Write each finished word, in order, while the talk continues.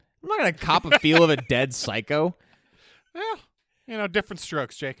I'm not going to cop a feel of a dead psycho. Well, different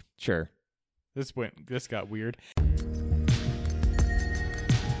strokes, Jake. Sure. This got weird.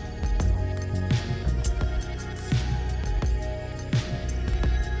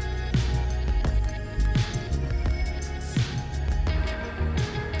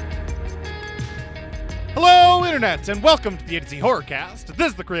 Hello, Internet, and welcome to the A to Z Horrorcast. This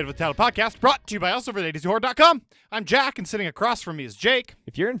is the Creative with Talent podcast brought to you by us over at AtoZHorror.com. I'm Jack, and sitting across from me is Jake.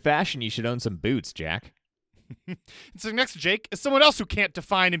 If you're in fashion, you should own some boots, Jack. And sitting next to Jake is someone else who can't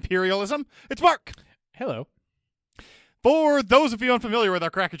define imperialism. It's Mark. Hello. For those of you unfamiliar with our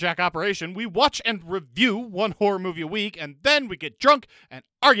Crackerjack operation, we watch and review one horror movie a week, and then we get drunk and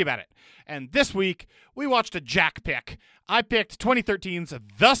argue about it. And this week, we watched a Jack pick. I picked 2013's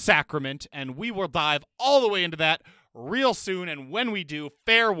The Sacrament, and we will dive all the way into that real soon. And when we do,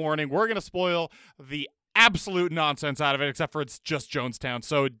 fair warning, we're going to spoil the absolute nonsense out of it, except for it's just Jonestown,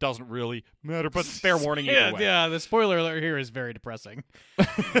 so it doesn't really matter, but fair warning either way. Yeah, the spoiler alert here is very depressing.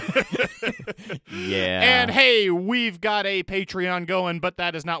 Yeah. And hey, we've got a Patreon going, but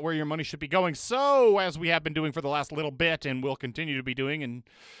that is not where your money should be going. So, as we have been doing for the last little bit, and will continue to be doing, and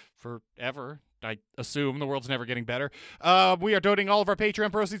forever, I assume the world's never getting better, we are donating all of our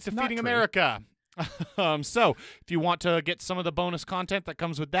Patreon proceeds to Feeding America. So, if you want to get some of the bonus content that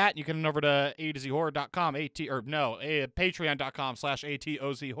comes with that, you can head over to AtoZHorror.com,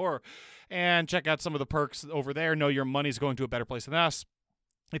 Patreon.com/ATOZHorror, and check out some of the perks over there. Know your money's going to a better place than us.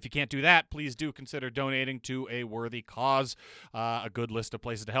 If you can't do that, please do consider donating to a worthy cause. A good list of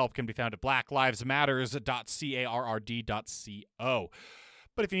places to help can be found at blacklivesmatters.carrd.co.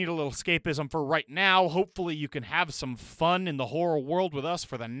 But if you need a little escapism for right now, hopefully you can have some fun in the horror world with us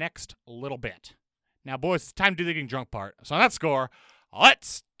for the next little bit. Now, boys, it's time to do the getting drunk part. So on that score,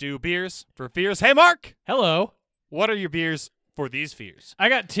 let's do beers for fears. Hey, Mark! Hello. What are your beers for these fears? I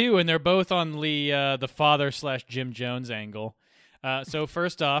got two, and they're both on the father/Jim Jones angle. So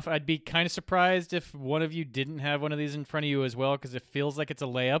first off, I'd be kind of surprised if one of you didn't have one of these in front of you as well, because it feels like it's a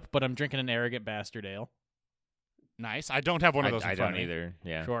layup, but I'm drinking an Arrogant Bastard Ale. Nice. I don't have one of those in I front don't of me. either.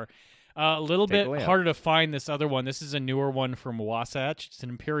 Yeah. Sure. A little Take bit away harder to find this other one. This is a newer one from Wasatch. It's an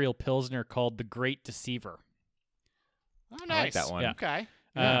Imperial Pilsner called The Great Deceiver. Oh, I like nice. that one. Yeah. Okay.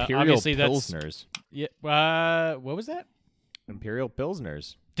 Imperial obviously Pilsners. Yeah. What was that? Imperial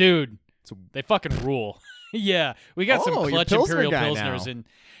Pilsners. Dude, they fucking rule. Yeah, we got some Oh, you're a clutch Pilsner Imperial guy Pilsners, now. and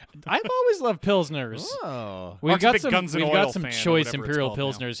I've always loved Pilsners. Oh. We've Mark's a got big some, Guns N' we've Oil got some fan or choice whatever it's Imperial called now.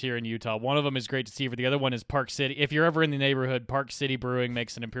 Pilsners here in Utah. One of them is Great Deceiver. The other one is Park City. If you're ever in the neighborhood, Park City Brewing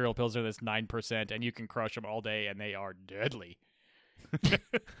makes an Imperial Pilsner that's 9%, and you can crush them all day, and they are deadly. You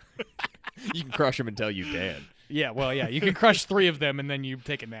can crush them until you dead. Yeah, well, yeah, you can crush 3 of them, and then you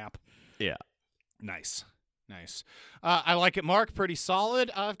take a nap. Yeah. Nice. I like it, Mark. Pretty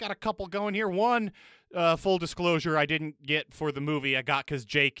solid. I've got a couple going here. One, full disclosure, I didn't get for the movie. I got because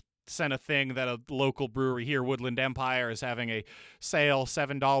Jake sent a thing that a local brewery here, Woodland Empire, is having a sale,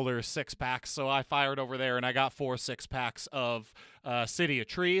 $7 6-packs. So I fired over there, and I got 4 6-packs of City of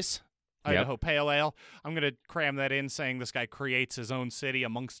Trees, Idaho Pale Ale. I'm going to cram that in, saying this guy creates his own city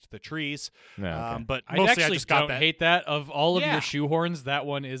amongst the trees. Oh, okay. But I mostly actually I just got don't that. hate that. Of all of Yeah. your shoehorns, that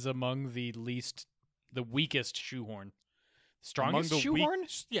one is among the weakest shoehorn. Strongest Among the shoehorn?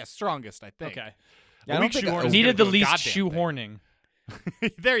 Yeah, strongest, I think. Okay. Yeah, I Weak don't think shoehorn I- is Needed gonna the go least goddamn thing. shoehorning.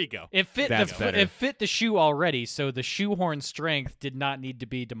 There you go. It fit That's better. it fit the shoe already, so the shoehorn strength did not need to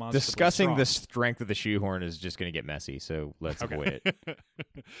be demonstrably Discussing strong. the strength of the shoehorn is just going to get messy, so let's avoid it.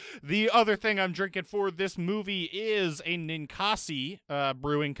 The other thing I'm drinking for this movie is a Ninkasi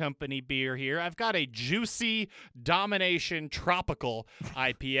Brewing Company beer here. I've got a Juicy Domination Tropical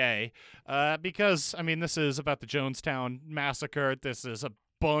IPA because, I mean, this is about the Jonestown Massacre. This is a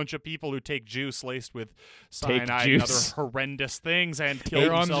bunch of people who take juice laced with Take cyanide and juice. other horrendous things and Take kill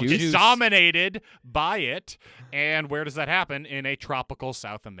themselves, get juice. dominated by it. And where does that happen? In a tropical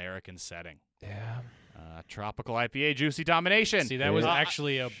South American setting. Yeah. Tropical IPA, Juicy Domination. See, that was Uh,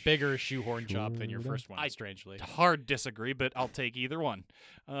 actually a bigger shoehorn job than your first one, I- strangely. Hard disagree, but I'll take either one.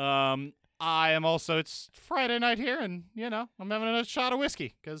 I am also, it's Friday night here, and, I'm having a shot of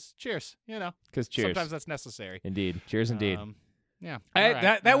whiskey, because cheers, Because cheers. Sometimes that's necessary. Indeed. Cheers indeed. Yeah. I, all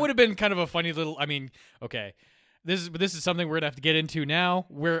right. that would have been kind of a funny little. I mean, okay, this is something we're gonna have to get into now.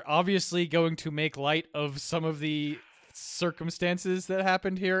 We're obviously going to make light of some of the circumstances that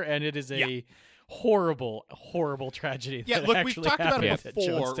happened here, and it is a horrible, horrible tragedy. Yeah, that look, we've actually talked about it happened at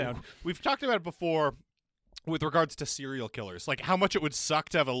before. Jonestown. We've talked about it before with regards to serial killers, like how much it would suck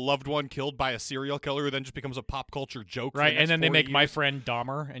to have a loved one killed by a serial killer who then just becomes a pop culture joke. For Right, the next and then they 40 make My years. Friend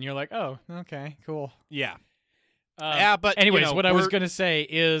Dahmer, and you're like, oh, okay, cool. Yeah. But anyways, you know, what I was going to say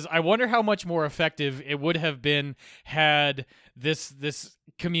is I wonder how much more effective it would have been had this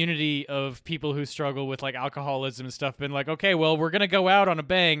community of people who struggle with like alcoholism and stuff been like, okay, well, we're going to go out on a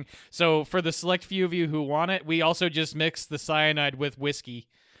bang. So for the select few of you who want it, we also just mix the cyanide with whiskey.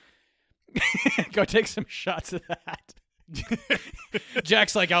 Go take some shots of that.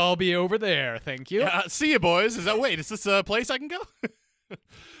 Jack's like, I'll be over there. Thank you. See you, boys. Is this a place I can go?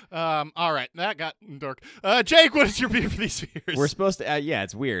 All right, that got dark. Jake, what is your beer for these beers? We're supposed to. Yeah,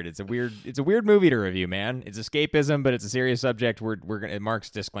 it's weird. It's a weird movie to review, man. It's escapism, but it's a serious subject. We're gonna. Mark's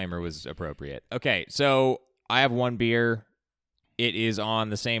disclaimer was appropriate. Okay, so I have one beer. It is on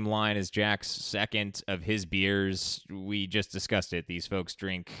the same line as Jack's second of his beers. We just discussed it. These folks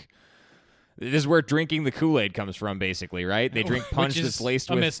drink. This is where drinking the Kool-Aid comes from, basically, right? They drink punch that's laced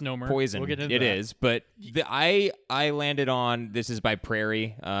with misnomer. Poison. We'll get into it that. is, but I landed on, this is by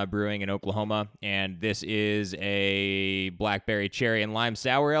Prairie Brewing in Oklahoma, and this is a blackberry, cherry, and lime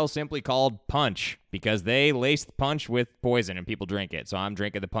sour ale simply called Punch, because they lace the punch with poison and people drink it. So I'm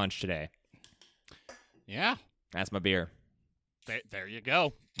drinking the Punch today. Yeah. That's my beer. There you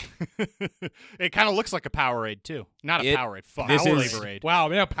go. It kind of looks like a Powerade, too. Not a Powerade. Flavorade. Wow,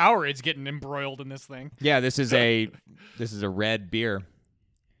 now Powerade's getting embroiled in this thing. Yeah, this is a red beer.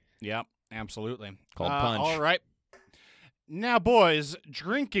 Yep, absolutely. Called Punch. All right. Now, boys,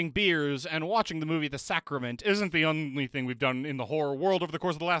 drinking beers and watching the movie The Sacrament isn't the only thing we've done in the horror world over the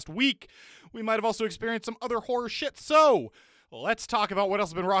course of the last week. We might have also experienced some other horror shit, so let's talk about what else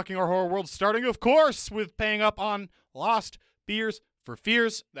has been rocking our horror world, starting, of course, with paying up on Lost Beers for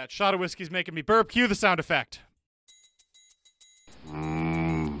Fears. That shot of whiskey's making me burp. Cue the sound effect.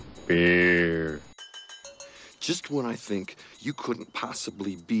 Beer. Just when I think you couldn't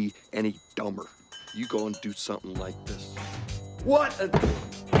possibly be any dumber, you go and do something like this. What an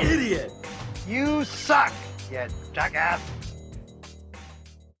idiot! You suck, you jackass!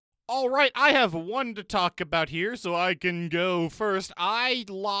 All right, I have one to talk about here, so I can go first. I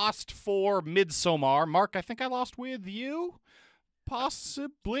lost for Midsommar. Mark, I think I lost with you?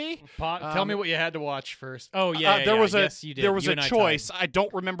 Possibly. Tell me what you had to watch first. Oh, there was yes, you did. There was You a and I choice. tied. I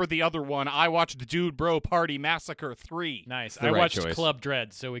don't remember the other one. I watched the Dude Bro Party Massacre 3. Nice. The I right watched choice. Club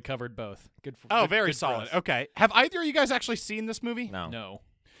Dread, so we covered both. Good. Very good for solid. us. Okay. Have either of you guys actually seen this movie? No.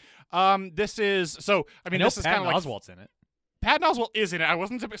 This is so. I mean, know this is kind Patton of like Oswalt's in it. Patton Oswalt is in it. I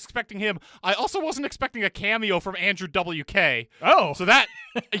wasn't expecting him. I also wasn't expecting a cameo from Andrew WK. Oh, So that,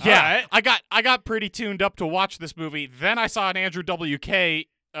 yeah, right. I got pretty tuned up to watch this movie. Then I saw an Andrew WK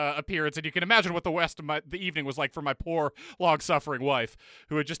appearance, and you can imagine what the rest of the evening was like for my poor, long-suffering wife,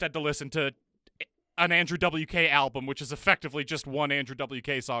 who had just had to listen to an Andrew WK album, which is effectively just one Andrew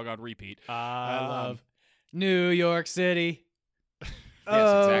WK song on repeat. I love New York City. Yes,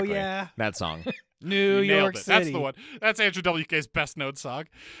 Oh, exactly. yeah. That song. New You nailed York it. City. That's the one. That's Andrew WK's best-known song.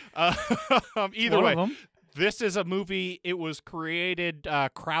 Either One way. of 'em. This is a movie. It was created,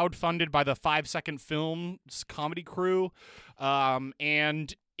 crowdfunded by the 5 Second Films comedy crew,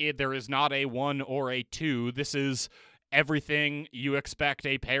 and there is not a 1 or a 2. This is everything you expect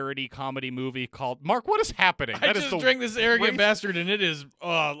a parody comedy movie called. Mark, what is happening? I just drank this arrogant bastard, and it is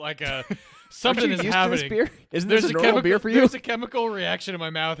like a something Aren't you is used to happening. this beer? Isn't There's this a a normal chemical beer for you? There's a chemical reaction in my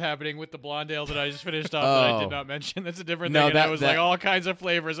mouth happening with the blonde ale that I just finished off that I did Oh. not mention. That's a different No, thing. And that- I was that- like all kinds of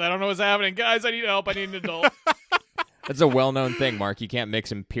flavors. I don't know what's happening, guys. I need help. I need an adult. That's a well-known thing, Mark. You can't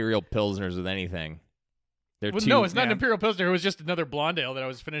mix Imperial Pilsners with anything. They're Well, too... no, it's not an yeah. Imperial Pilsner. It was just another blonde ale that I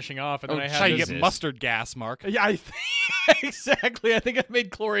was finishing off, and then I That's how had you this. get Jesus. mustard gas, Mark. Yeah, exactly. I think I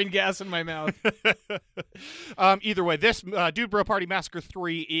made chlorine gas in my mouth. Either way, this Dude Bro Party Massacre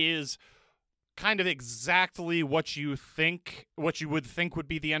 3 is kind of exactly what you would think would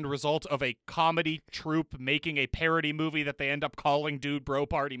be the end result of a comedy troupe making a parody movie that they end up calling Dude Bro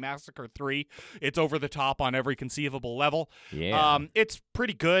Party Massacre 3. It's over the top on every conceivable level. Yeah. It's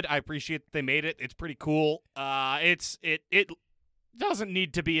pretty good. I appreciate that they made it. It's pretty cool. It doesn't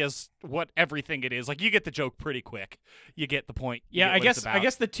need to be as what everything it is. Like, you get the joke pretty quick. You get the point. You Yeah, get what it's I about.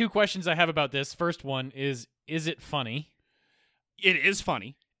 guess the two questions I have about this. First one is it funny? it is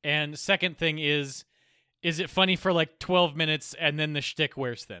funny. And second thing is it funny for like 12 minutes and then the shtick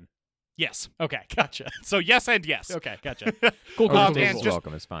wears thin? Yes. Okay, gotcha. So yes and yes. Okay, gotcha. Cool, cool, Oh, cool, this and is just-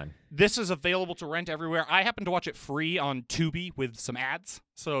 welcome. It's fine. This is available to rent everywhere. I happen to watch it free on Tubi with some ads,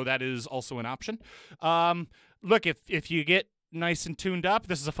 so that is also an option. Look, if you get nice and tuned up,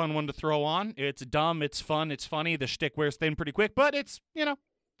 this is a fun one to throw on. It's dumb, it's fun, it's funny. The shtick wears thin pretty quick, but it's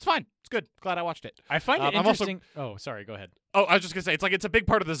fine. It's good. Glad I watched it. I find it I'm also- interesting. Oh, sorry, go ahead. Oh, I was just gonna say it's a big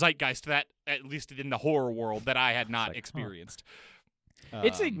part of the zeitgeist that, at least in the horror world, that I had not Like, huh. experienced.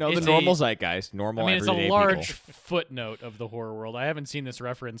 It's a No, the it's normal a, zeitgeist, normal I mean, it's a everyday large people. footnote of the horror world. I haven't seen this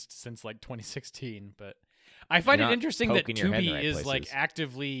referenced since like 2016, but I find You're it not interesting that poking your head in the Tubi right is like places.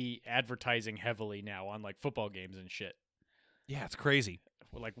 actively advertising heavily now on like football games and shit. Yeah, it's crazy.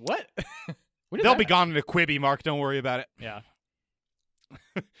 We're like, what? When did They'll that be happen? gone in a Quibi, Mark. Don't worry about it. Yeah.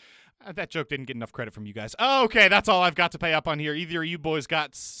 That joke didn't get enough credit from you guys. Okay, that's all I've got to pay up on here. Either of you boys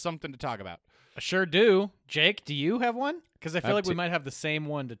got something to talk about. I sure do. Jake, do you have one? Because I feel have like we two. might have the same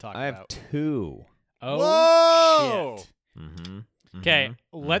one to talk I have about. 2. Oh, Whoa! shit. Mm-hmm. Okay,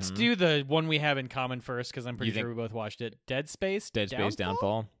 let's do the one we have in common first because I'm pretty You think- sure we both watched it. Dead Space. Dead Space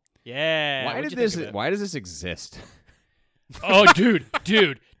Downfall. Yeah. Why what'd did you think this? of it? Why does this exist? Oh, dude.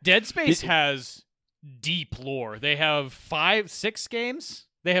 Dead Space has deep lore. They have 6 games.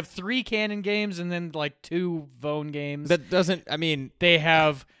 They have 3 canon games and then like 2 Vone games. That doesn't. I mean, They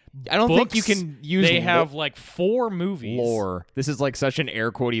have. I don't think you books. can use. They have like 4 movies. lore. This is like such an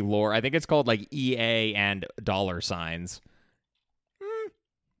air quotey lore. I think it's called like EA and $signs.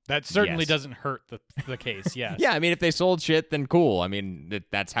 That certainly Yes. doesn't hurt the case. Yes. Yeah, I mean, if they sold shit, then cool. I mean,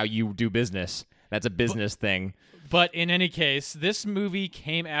 that's how you do business. That's a business thing. But in any case, this movie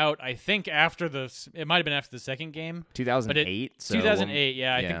came out, I think, after it might have been after the second game. 2008. 2008,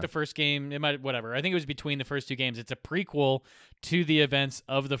 yeah. I yeah. think the first game, whatever. I think it was between the first 2 games. It's a prequel to the events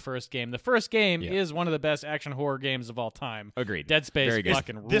of the first game. The first game Yeah. is one of the best action horror games of all time. Agreed. Dead Space Very good.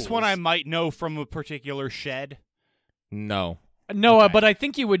 fucking rules. This one I might know from a particular shed. No. No, Okay. but I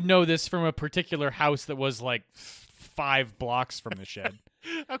think you would know this from a particular house that was like 5 blocks from the shed.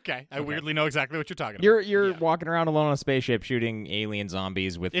 Okay, I weirdly know exactly what you're talking about. You're Yeah. walking around alone on a spaceship shooting alien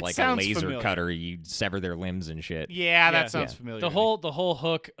zombies with It like a sounds laser familiar. cutter. You sever their limbs and shit. Yeah, that Yeah. sounds Yeah. familiar. The to me. whole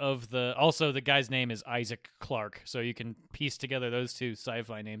hook of the guy's name is Isaac Clarke, so you can piece together those 2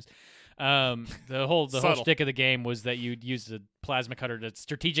 sci-fi names. The whole Subtle. shtick of the game was that you'd use the plasma cutter to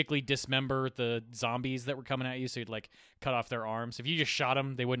strategically dismember the zombies that were coming at you. So you'd like cut off their arms. If you just shot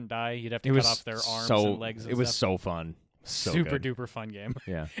them, they wouldn't die. You'd have to It cut was off their arms so. and legs. And It was stuff. so fun. So super good. duper fun game.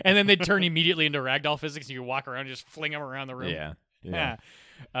 Yeah. And then they'd turn immediately into ragdoll physics, and you walk around and just fling them around the room. Yeah. Yeah.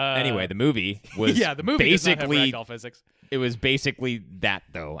 Anyway, the movie was yeah, the movie does not have basically ragdoll physics. it was basically that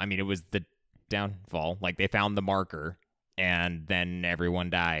though. I mean, it was the downfall. Like they found the marker, and then everyone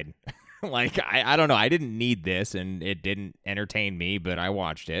died. Like I don't know. I didn't need this, and it didn't entertain me, but I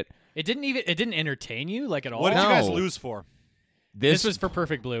watched it. It didn't entertain you like at all. What did you guys No. lose for? This was for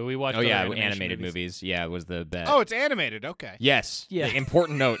Perfect Blue. We watched. Oh other yeah, animation animated movies. Yeah, it was the bet. Oh, it's animated. Okay. yes. Yeah.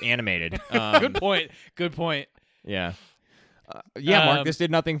 Important note: animated. Good point. Good point. Yeah. Yeah, Um, Marcus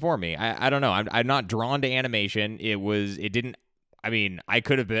did nothing for me. I don't know. I'm not drawn to animation. It didn't. I mean, I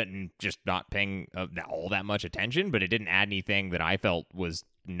could have been just not paying all that much attention, but it didn't add anything that I felt was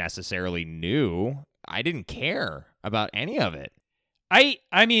necessarily new. I didn't care about any of it.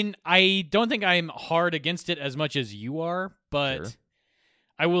 I mean, I don't think I'm hard against it as much as you are, but Sure.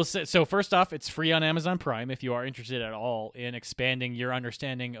 I will say, so first off, it's free on Amazon Prime if you are interested at all in expanding your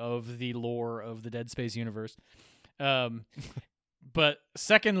understanding of the lore of the Dead Space universe. But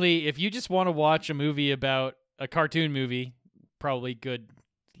secondly, if you just want to watch a movie about a cartoon movie, probably good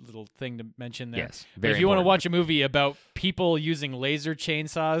little thing to mention there. Yes, But very if you want to important. watch a movie about people using laser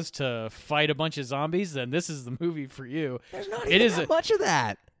chainsaws to fight a bunch of zombies, then this is the movie for you. There's not It is a- much of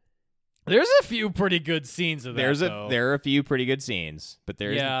that. There's a few pretty good scenes of that. There are a few pretty good scenes, but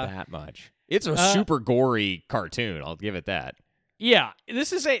there Yeah. isn't that much. It's a super gory cartoon. I'll give it that. Yeah,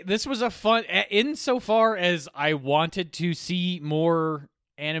 this was a fun insofar as I wanted to see more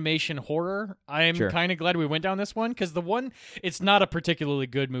animation horror. I'm Sure. kind of glad we went down this one because it's not a particularly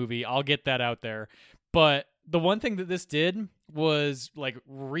good movie. I'll get that out there. But the one thing that this did was like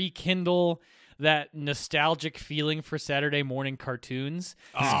rekindle that nostalgic feeling for Saturday morning cartoons.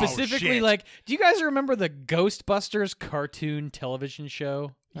 Oh, Specifically, shit. like, do you guys remember the Ghostbusters cartoon television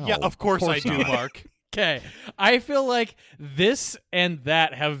show? Yeah, Oh, of course I course do, not. Mark. Okay, I feel like this and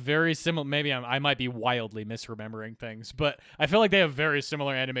that have very similar. Maybe I might be wildly misremembering things, but I feel like they have very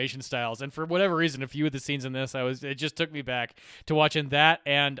similar animation styles. And for whatever reason, a few of the scenes in this, it just took me back to watching that.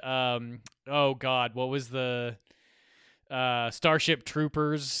 And oh god, what was the Starship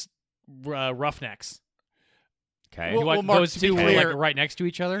Troopers Roughnecks? Okay. Well, You watch Mark, those to be two were clear, like right next to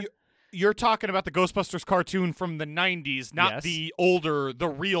each other. You're talking about the Ghostbusters cartoon from the 90s, not Yes. the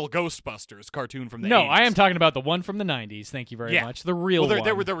real Ghostbusters cartoon from the No, 80s. I am talking about the one from the '90s. Thank you very Yeah. much. The real Well,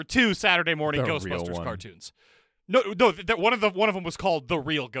 one. there were two Saturday morning The real Ghostbusters one. cartoons. No, one of them was called The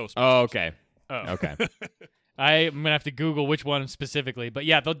Real Ghostbusters. Oh, okay. Oh. Okay. I'm gonna have to Google which one specifically, but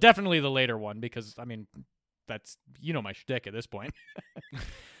yeah, definitely the later one because I mean, that's my shtick at this point.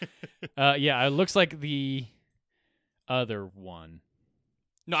 Yeah, it looks like the other one.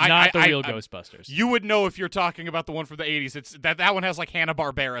 No, not the real I- Ghostbusters. You would know if you're talking about the one from the 80s. It's that one has like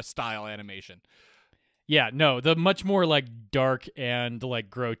Hanna-Barbera style animation. Yeah, no, the much more like dark and like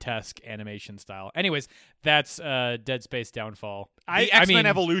grotesque animation style. Anyways, that's Dead Space Downfall. The X-Men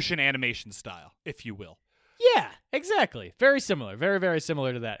Evolution animation style, if you will. Yeah, exactly. Very similar. Very, very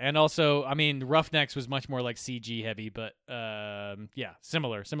similar to that. And also, I mean, Roughnecks was much more like CG heavy, but yeah,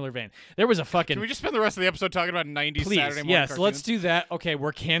 similar vein. There was a fucking... Can we just spend the rest of the episode talking about 90s Please, Saturday morning yes, cartoons? let's do that. Okay,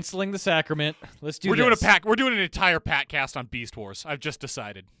 we're canceling the Sacrament. Let's do We're this. doing an entire Pat cast on Beast Wars. I've just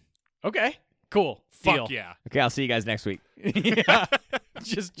decided. Okay, cool. Fuck Deal. yeah. Okay, I'll see you guys next week. Yeah.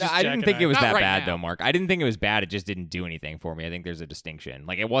 Just No, I didn't checking think out. it was Not that right bad, now. though, Mark. I didn't think it was bad. It just didn't do anything for me. I think there's a distinction.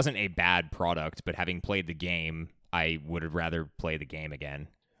 Like, it wasn't a bad product, but having played the game, I would have rather play the game again.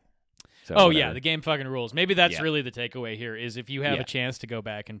 So Oh, whatever. yeah, the game fucking rules. Maybe that's Yeah. really the takeaway here, is if you have Yeah. a chance to go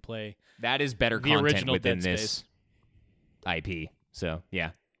back and play. That is better The content original within Dead this IP. So,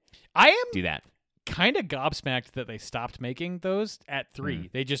 yeah, I am do that. kind of gobsmacked that they stopped making those at 3.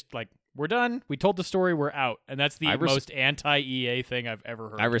 Mm. They just, like, we're done. We told the story. We're out. And that's the I most anti-EA thing I've ever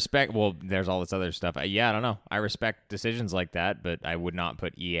heard. I respect. Well, there's all this other stuff. Yeah, I don't know. I respect decisions like that, but I would not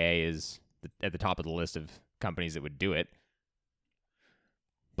put EA as at the top of the list of companies that would do it.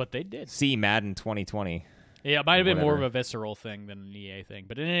 But they did. See Madden 2020. Yeah, it might have been more of Whatever. a visceral thing than an EA thing.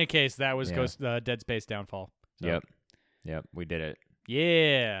 But in any case, that was Yeah. Dead Space Downfall. So, Yep, we did it.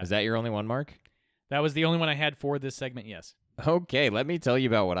 Yeah. Is that your only one, Mark? That was the only one I had for this segment, yes. Okay, let me tell you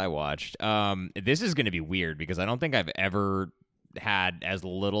about what I watched. This is going to be weird because I don't think I've ever had as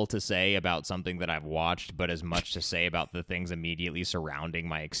little to say about something that I've watched, but as much to say about the things immediately surrounding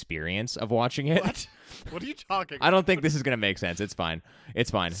my experience of watching it. What? What are you talking I don't think this is going to make sense. It's fine.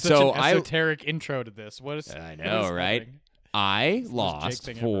 It's fine. Such so an esoteric intro to this. What is? I what know, is right? happening? I Jake lost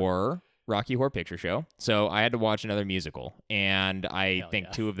thing for Rocky Horror Picture Show, so I had to watch another musical, and I Hell think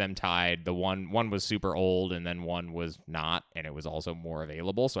yeah. two of them tied. The one was super old, and then one was not, and it was also more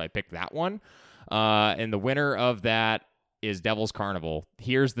available, so I picked that one. And the winner of that is Devil's Carnival.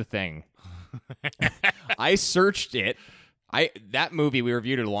 Here's the thing. I searched it. That movie, we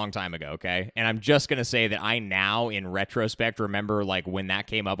reviewed it a long time ago, okay? And I'm just going to say that I now, in retrospect, remember, like, when that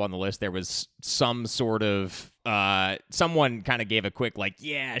came up on the list, there was some sort of, someone kind of gave a quick, like,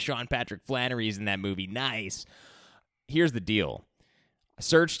 yeah, Sean Patrick Flannery's in that movie, nice. Here's the deal. I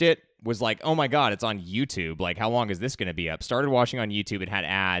searched it, was like, oh my God, it's on YouTube. Like, how long is this going to be up? Started watching on YouTube. It had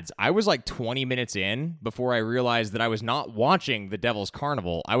ads. I was like 20 minutes in before I realized that I was not watching The Devil's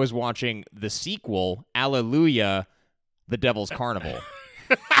Carnival. I was watching the sequel, Alleluia, The Devil's Carnival.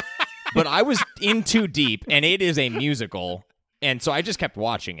 But I was in too deep, and it is a musical, and so I just kept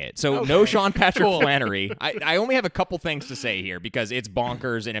watching it. So no Sean Patrick Flannery. I only have a couple things to say here because it's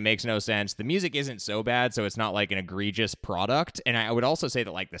bonkers and it makes no sense. The music isn't so bad, so it's not like an egregious product. And I would also say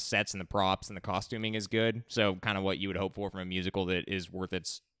that like the sets and the props and the costuming is good. So kind of what you would hope for from a musical that is worth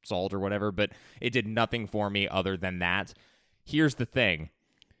its salt or whatever. But it did nothing for me other than that. Here's the thing.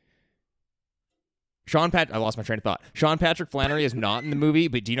 I lost my train of thought. Sean Patrick Flannery is not in the movie,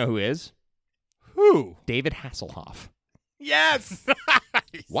 but do you know who is? Who? David Hasselhoff. Yes.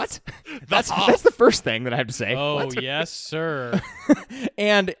 What? That's the first thing that I have to say. Oh, What? yes, sir.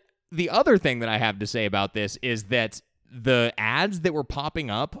 And the other thing that I have to say about this is that the ads that were popping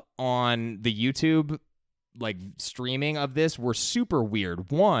up on the YouTube like streaming of this were super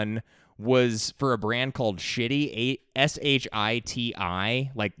weird. One was for a brand called Shitty,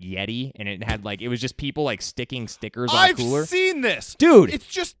 SHITI, like Yeti, and it had like it was just people like sticking stickers on I've cooler. seen this. Dude,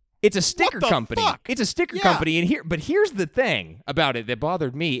 It's it's a sticker the company. fuck? It's a sticker Yeah. company, and here's the thing about it that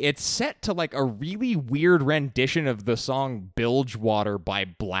bothered me. It's set to like a really weird rendition of the song "Bilgewater" by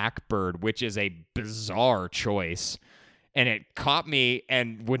Blackbird, which is a bizarre choice, and it caught me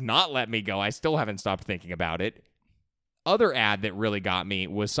and would not let me go. I still haven't stopped thinking about it. Other ad that really got me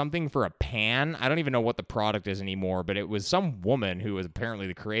was something for a pan. I don't even know what the product is anymore, but it was some woman who was apparently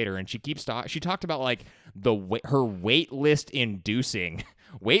the creator, and she talked about like her waitlist inducing,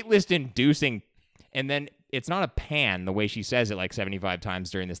 and then it's not a pan the way she says it like 75 times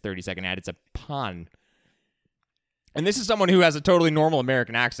during this 30-second ad. It's a pun. And this is someone who has a totally normal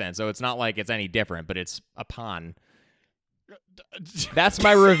American accent, so it's not like it's any different, but it's a pun. That's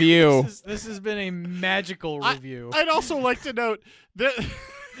my review. This has been a magical review. I'd also like to note that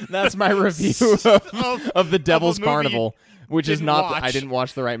That's my review of The Devil's movie Carnival, which is didn't not. watch. I didn't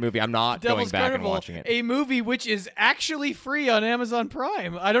watch the right movie. I'm not going Devil's back Carnival, and watching it. a movie which is actually free on Amazon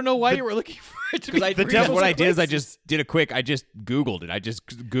Prime. I don't know why you were looking for it to be free. Because what I did is I places. just Googled it. I just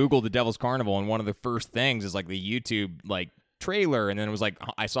Googled The Devil's Carnival, and one of the first things is like the YouTube like trailer, and then it was like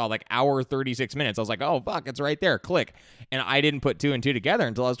I saw like hour 36 minutes. I was like, oh fuck, it's right there. Click, and I didn't put 2 and 2 together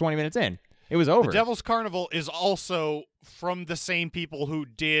until I was 20 minutes in. It was over. The Devil's Carnival is also from the same people who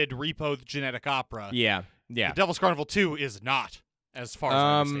did Repo the Genetic Opera. Yeah. The Devil's Carnival 2 is not, as far as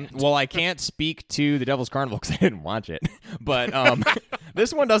I understand. Well, I can't speak to the Devil's Carnival because I didn't watch it, but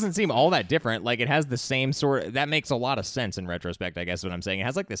this one doesn't seem all that different. Like, it has the same sort. That makes a lot of sense in retrospect, I guess is what I'm saying. It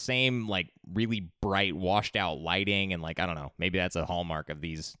has like the same like really bright, washed out lighting, and like I don't know, maybe that's a hallmark of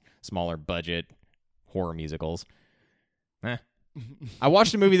these smaller budget horror musicals. I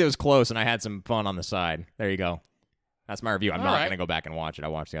watched a movie that was close, and I had some fun on the side. There you go. That's my review. I'm not going to go back and watch it. I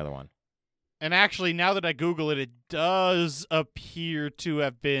watched the other one. And actually, now that I Google it, it does appear to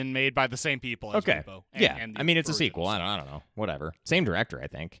have been made by the same people as Repo. And I mean, it's a sequel. I don't know. Whatever. Same director, I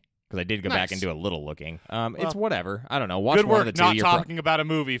think, because I did go back and do a little looking. It's whatever. I don't know. Watch good one work of the two. not talking about a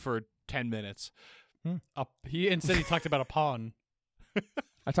movie for 10 minutes. He talked about a pawn.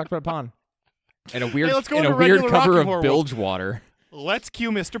 I talked about a pawn. And a weird, let's go and to a weird regular cover Rocky of Horror bilge water. Let's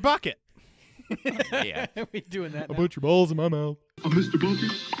cue Mr. Bucket. Yeah. We doing that now? Put your balls in my mouth. Mr.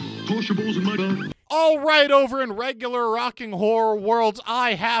 Bucket, toss your balls in my mouth. All right, over in regular Rocking Horror Worlds,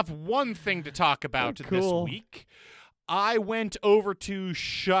 I have one thing to talk about this week. I went over to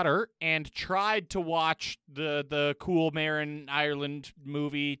Shudder and tried to watch the cool Marin Ireland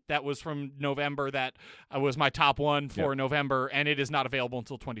movie that was from November that was my top one for November, and it is not available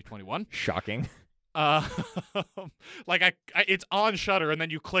until 2021. Shocking. Like it's on Shudder, and then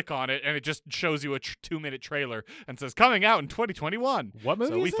you click on it, and it just shows you a 2-minute trailer and says coming out in 2021. What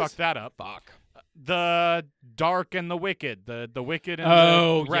movie? So we is fucked this? that up. Fuck. The Dark and the Wicked, the Wicked and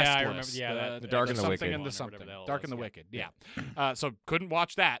Oh, the Restless. yeah, I remember. Yeah, The Dark and the something Wicked. and the Or something. whatever the hell it Dark was, and the yeah. Wicked. Yeah. So couldn't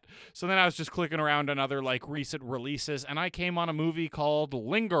watch that. So then I was just clicking around on other like recent releases, and I came on a movie called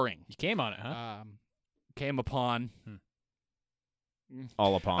Lingering. You came on it, huh? Came upon.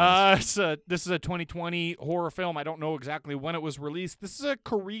 All upon. This is a 2020 horror film. I don't know exactly when it was released. This is a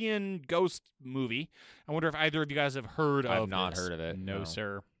Korean ghost movie. I wonder if either of you guys have heard of I've not this. heard of it. No,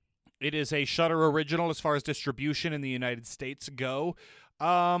 sir. It is a Shudder original as far as distribution in the United States go.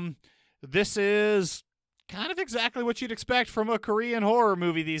 This is kind of exactly what you'd expect from a Korean horror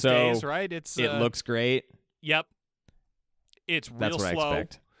movie these days, right? It looks great. Yep. It's real That's what slow. I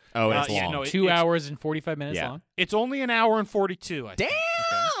expect. Oh, and it's long. Yeah, no, 2 hours and 45 minutes long. It's only an hour and 42, I think.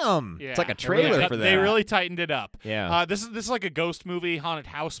 Damn! Yeah. It's like a They really trailer cut- for that. They really tightened it up. Yeah. This is like a ghost movie, haunted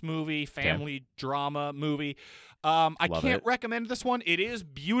house movie, family drama movie. I Love can't it. recommend this one. It is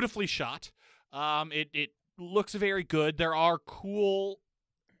beautifully shot. It looks very good. There are cool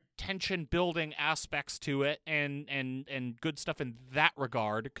tension building aspects to it and good stuff in that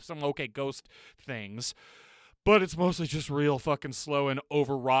regard. Some okay ghost things. But it's mostly just real fucking slow and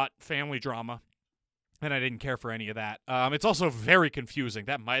overwrought family drama. And I didn't care for any of that. It's also very confusing.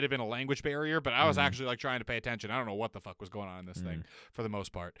 That might have been a language barrier, but I was actually like trying to pay attention. I don't know what the fuck was going on in this thing for the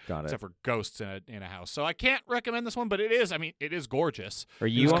most part. Got it. Except for ghosts in a house. So I can't recommend this one, but it is gorgeous. Are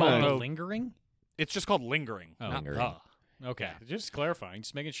you It's on called a- Lingering? It's just called Lingering. Oh, not Lingering. The. Okay. Just clarifying,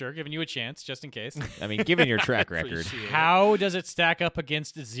 just making sure, giving you a chance, just in case. I mean, given your track record. Appreciate it. How does it stack up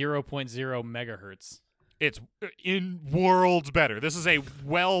against 0.0 megahertz? It's in worlds better. This is a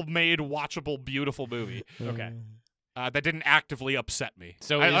well-made, watchable, beautiful movie. Okay. That didn't actively upset me.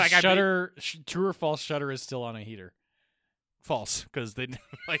 So is Shudder, true or false, Shudder is still on a heater? False, because they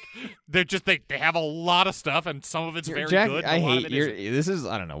they have a lot of stuff, and some of it's very Jack, good. I and a lot hate of it your. isn't. This is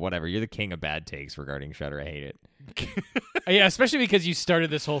I don't know. Whatever. You're the king of bad takes regarding Shudder. I hate it. Yeah, especially because you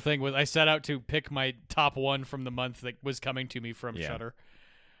started this whole thing with I set out to pick my top one from the month that was coming to me from Shudder.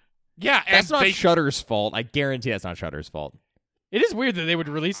 Yeah, That's and not Shudder's fault. I guarantee that's not Shudder's fault. It is weird that they would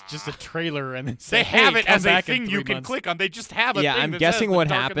release just a trailer and then say, they have hey, it come as a back in thing 3 you can months. click on. They just have a Yeah, thing I'm that guessing says what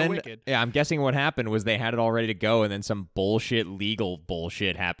The Dark and the happened. Wicked. Yeah, I'm guessing what happened was they had it all ready to go, and then some bullshit legal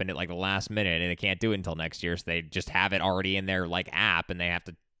bullshit happened at like the last minute, and they can't do it until next year. So they just have it already in their like app, and they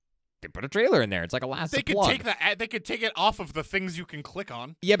put a trailer in there. It's like a last They could plug. take that. They could take it off of the things you can click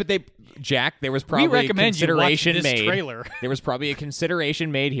on. Yeah, but there was probably We recommend you watch consideration this made. trailer. There was probably a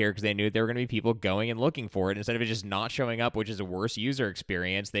consideration made here because they knew there were going to be people going and looking for it. Instead of it just not showing up, which is a worse user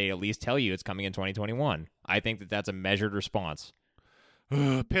experience, they at least tell you it's coming in 2021. I think that's a measured response.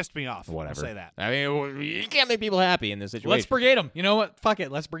 Pissed me off. Whatever. I'll say that. I mean, you can't make people happy in this situation. Let's brigade them. You know what? Fuck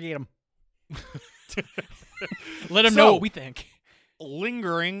it. Let's brigade them. Let them So- know what we think.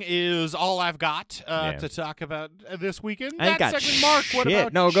 Lingering is all I've got to talk about this weekend. I ain't got segment, Mark. What shit.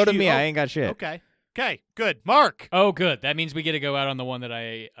 about No, go to you? me. Oh, I ain't got shit. Okay, good. Mark. Oh, good. That means we get to go out on the one that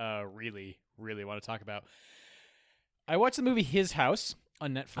I really, really want to talk about. I watched the movie His House.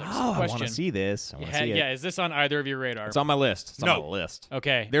 on Netflix. Oh, I Question. want to see this. I want to see it. Yeah, is this on either of your radar? It's on my list. It's on No. the list.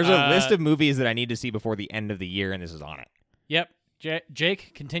 Okay. There's a list of movies that I need to see before the end of the year, and this is on it. Yep.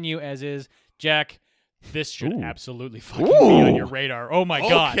 Jake, continue as is. Jack, this should Ooh. absolutely fucking be on your radar. Oh my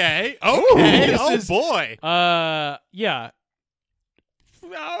god. Okay. This is- Boy. Yeah.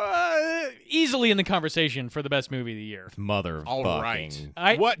 Easily in the conversation for the best movie of the year. Mother All fucking.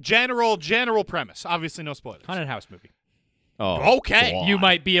 right. What general premise? Obviously, no spoilers. Haunted house movie. Oh, Okay. God. You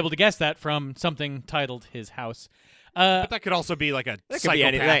might be able to guess that from something titled His House. But that could also be like a That could be psychopath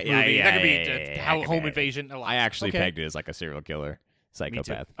any- yeah, movie. yeah, that could be yeah, yeah, yeah, how yeah, home yeah. invasion. I actually Okay. pegged it as like a serial killer,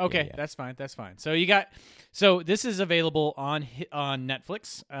 psychopath. Okay, Yeah. that's fine. That's fine. So you got, so this is available on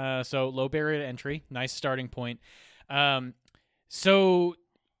Netflix. So low barrier to entry, nice starting point. So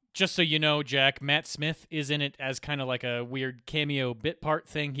just so you know, Jack, Matt Smith is in it as kind of like a weird cameo bit part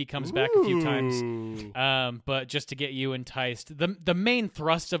thing. He comes back a few times. But just to get you enticed, the main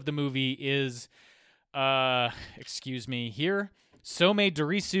thrust of the movie is, excuse me here, Some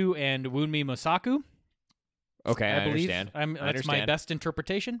Dorisu and Wunmi Mosaku. Okay, I believe understand. that's my best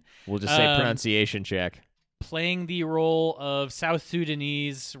interpretation. We'll just say pronunciation check. Playing the role of South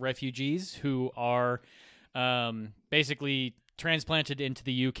Sudanese refugees who are basically transplanted into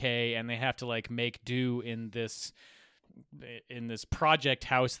the UK, and they have to like make do in this project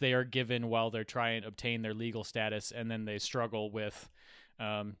house they are given while they're trying to obtain their legal status, and then they struggle with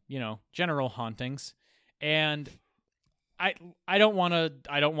general hauntings. And I don't want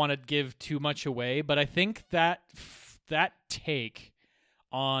to give too much away, but I think that take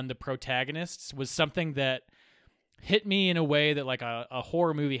on the protagonists was something that hit me in a way that like a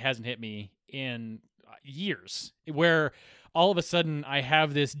horror movie hasn't hit me in years, where all of a sudden I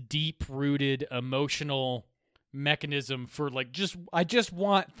have this deep-rooted emotional mechanism for like I just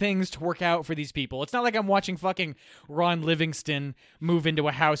want things to work out for these people. It's not like I'm watching fucking Ron Livingston move into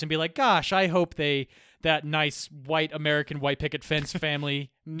a house and be like, gosh, I hope that nice white American white picket fence family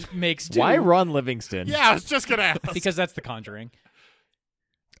makes do. Why Ron Livingston? Yeah, I was just gonna ask. Because that's The Conjuring.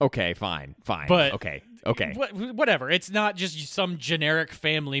 Okay, fine. But- okay. Whatever. It's not just some generic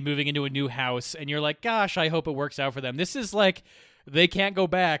family moving into a new house and you're like, gosh, I hope it works out for them. This is like, they can't go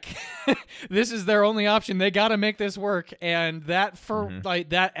back. This is their only option. They got to make this work. And that like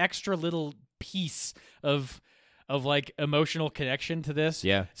that extra little piece of like emotional connection to this,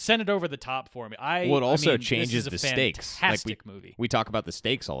 sent it over the top for me. Well, it also this changes is a the stakes. fantastic movie. We talk about the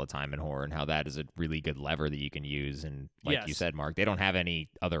stakes all the time in horror and how that is a really good lever that you can use. And like you said, Mark, they don't have any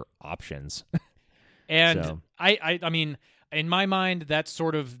other options. And So. I mean, in my mind, that's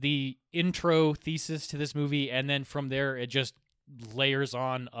sort of the intro thesis to this movie, and then from there, it just layers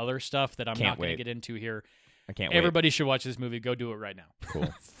on other stuff that I'm Can't not going wait. to get into here. I can't Everybody should watch this movie. Go do it right now. wait.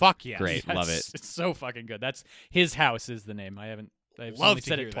 Cool. Fuck yes. Great. Love it. It's so fucking good. That's His House is the name. I've Love only to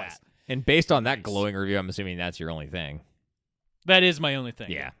said hear it twice. that. And based on that Nice. glowing review, I'm assuming that's your only thing. That is my only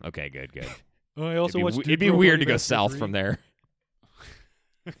thing. Yeah. Okay. Good. I also It'd be weird to go south from there.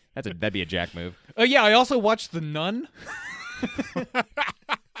 That'd be a Jack move. Oh yeah, I also watched The Nun.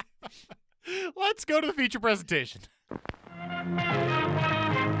 Let's go to the feature presentation.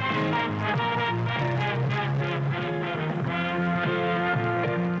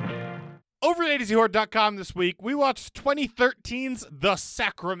 Over at ATZHorror.com this week, we watched 2013's The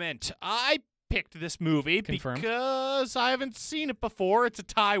Sacrament. I picked this movie Confirmed. because I haven't seen it before. It's a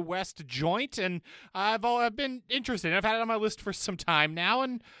Thai West joint, and I've been interested. I've had it on my list for some time now,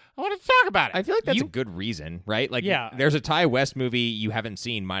 and I wanted to talk about it. I feel like that's a good reason, right? Like, Yeah. there's a Ty West movie you haven't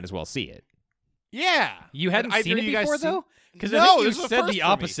seen, might as well see it. Yeah. You hadn't Either seen it you guys before, seen- though? Because No, I think you this is the said first the for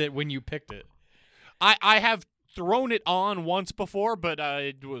me. opposite when you picked it. I have thrown it on once before, but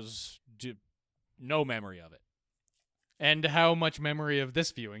it was no memory of it. And how much memory of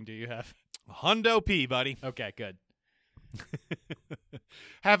this viewing do you have? Hundo P, buddy. Okay, good.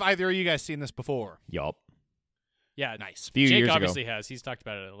 Have either of you guys seen this before? Yup. Yeah, Nice. Few Jake years ago. obviously has. He's talked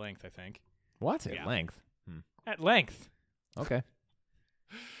about it at length, I think. What? At Yeah. length. At length. Okay.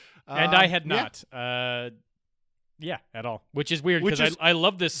 And I had yeah. not. Yeah, at all. Which is weird Which because is- I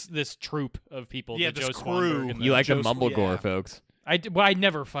love this troupe of people. Yeah, the this Joe crew. Swanberg and You like the Joe- mumblegore, yeah. folks. I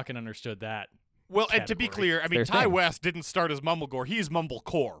never fucking understood that. Well, and to be category. clear, I mean, their Ty thing. West didn't start as Mumblegore. He's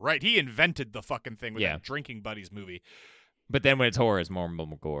Mumblecore, right? He invented the fucking thing with Yeah. that Drinking Buddies movie. But then when it's horror, it's more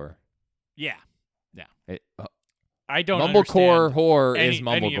mumblegore. Yeah. I don't Mumblecore understand horror is any of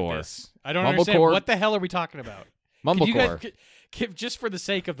mumblegore. this. I don't understand. Mumblecore- What the hell are we talking about? Can you Mumblecore. guys, just for the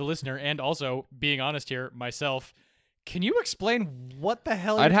sake of the listener and also being honest here, myself, can you explain what the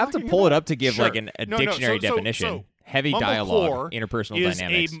hell I'd you're have to talking pull it about? up to give Sure. like a No, dictionary so definition. Heavy Mumblecore dialogue, interpersonal is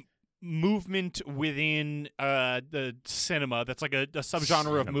dynamics. movement within the cinema that's like a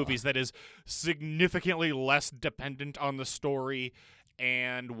subgenre of movies that is significantly less dependent on the story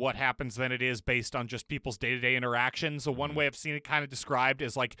and what happens than it is based on just people's day-to-day interactions. So one way I've seen it kind of described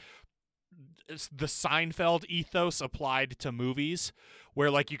is like the Seinfeld ethos applied to movies,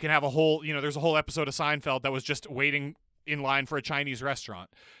 where like you can have a whole, there's a whole episode of Seinfeld that was just waiting in line for a Chinese restaurant,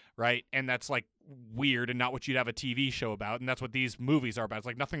 right? And that's like weird and not what you'd have a TV show about, and that's what these movies are about. It's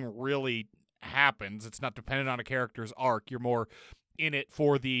like nothing really happens. It's not dependent on a character's arc. You're more in it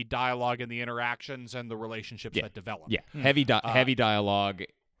for the dialogue and the interactions and the relationships that develop. Yeah, heavy dialogue,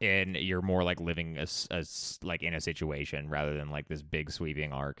 and you're more like living like in a situation rather than like this big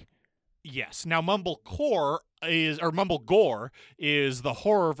sweeping arc. Yes. Now, Mumblegore is the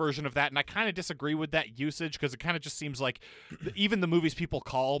horror version of that, and I kind of disagree with that usage because it kind of just seems like even the movies people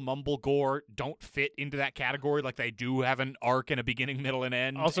call Mumblegore don't fit into that category. Like they do have an arc and a beginning, middle, and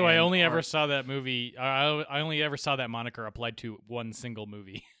end. Also, I only ever saw that movie. I only ever saw that moniker applied to one single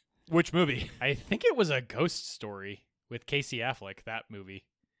movie. Which movie? I think it was a Ghost Story with Casey Affleck. That movie.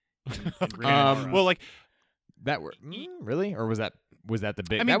 Well, like that were really, or was that the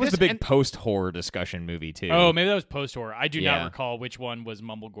big? I mean, that was the big post horror discussion movie too. Oh, maybe that was post horror. I do not recall which one was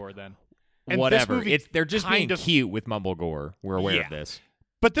Mumblegore then. And whatever. They're just being cute with Mumblegore. We're aware of this.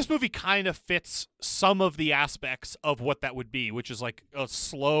 But this movie kind of fits some of the aspects of what that would be, which is like a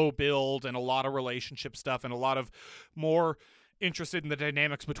slow build and a lot of relationship stuff and a lot of more interested in the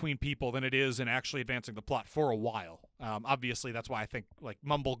dynamics between people than it is in actually advancing the plot for a while. Obviously, that's why I think like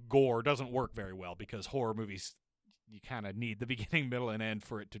Mumblegore doesn't work very well, because horror movies, you kind of need the beginning, middle, and end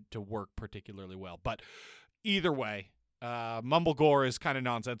for it to work particularly well. But either way, Mumblegore is kind of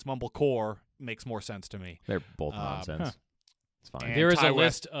nonsense. Mumblecore makes more sense to me. They're both nonsense. It's fine. There is a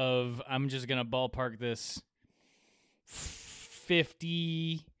list of, I'm just going to ballpark this,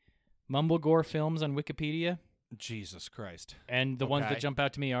 50 Mumblegore films on Wikipedia. Jesus Christ. And the ones that jump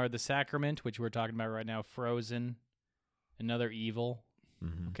out to me are The Sacrament, which we're talking about right now, Frozen, Another Evil.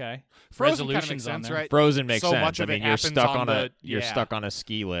 Mm-hmm. Okay. Frozen kind of Resolutions makes sense, on there. right? Frozen makes so sense. Much of I mean, it you're happens stuck on you're stuck on a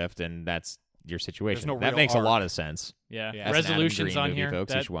ski lift, and that's your situation. no that real makes arc. a lot of sense. Yeah. Yeah. That's an Adam Resolutions Green on movie, here.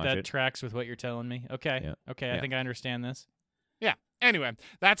 folks. You should watch That it. tracks with what you're telling me. Okay. Yeah. Okay. Yeah. I think I understand this. Yeah. Anyway,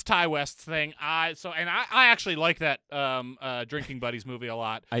 that's Ty West's thing. I actually like that Drinking Buddies movie a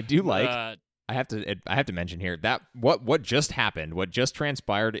lot. I do like. I have to mention here that what just happened, what just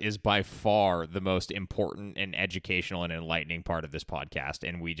transpired, is by far the most important and educational and enlightening part of this podcast,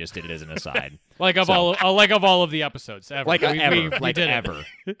 and we just did it as an aside. all of the episodes ever. Like we like did ever,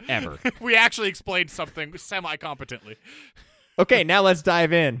 ever. We actually explained something semi-competently. Okay, now let's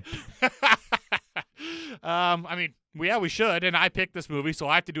dive in. I mean, we should, and I picked this movie, so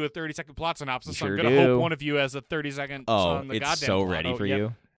I have to do a 30-second plot synopsis. So Sure I'm going to do. hope one of you has a 30-second on the it's goddamn so plot. ready for yep.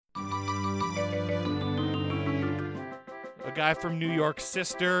 you. A guy from New York.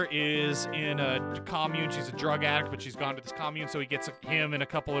 Sister is in a commune. She's a drug addict, but she's gone to this commune, so he gets him and a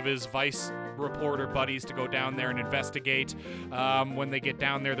couple of his Vice reporter buddies to go down there and investigate. When they get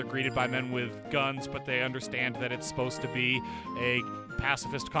down there, they're greeted by men with guns, but they understand that it's supposed to be a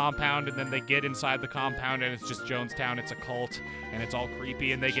pacifist compound, and then they get inside the compound, and it's just Jonestown. It's a cult, and it's all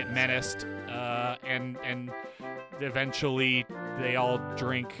creepy, and they get menaced, and eventually they all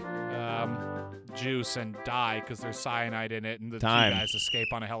drink juice and die because there's cyanide in it, and the two guys escape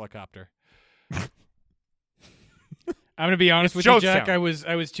on a helicopter. I'm going to be honest with you, Jack. I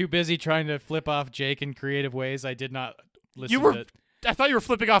was too busy trying to flip off Jake in creative ways. I did not listen to it. I thought you were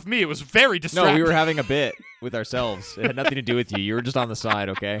flipping off me. It was very distracting. No, we were having a bit with ourselves. It had nothing to do with you. You were just on the side,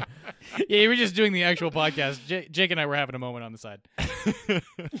 okay? Yeah, you were just doing the actual podcast. Jake and I were having a moment on the side.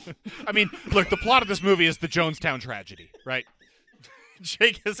 I mean, look, the plot of this movie is the Jonestown tragedy, right?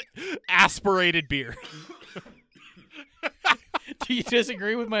 Jake has aspirated beer. Do you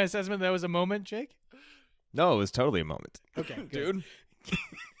disagree with my assessment that was a moment, Jake? No, it was totally a moment. Okay, good. Dude.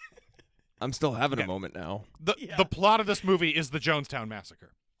 I'm still having a moment now. The plot of this movie is the Jonestown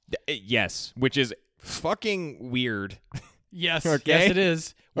Massacre. Yes, which is fucking weird. Yes, Okay. yes, it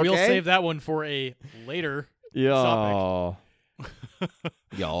is. We'll Okay. save that one for a later Yo.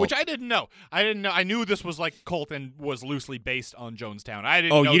 Yo. Which I didn't know. I knew this was like cult and was loosely based on Jonestown. I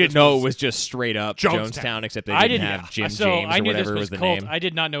didn't. Oh, know you didn't this know was it was just straight up Jonestown. Jonestown, except they I didn't didn't have Jim so James I or knew whatever this was the cult. name. I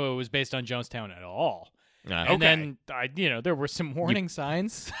did not know it was based on Jonestown at all. Okay. And then there were some warning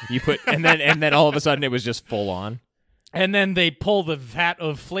signs. You put and then all of a sudden it was just full on. And then they pull the vat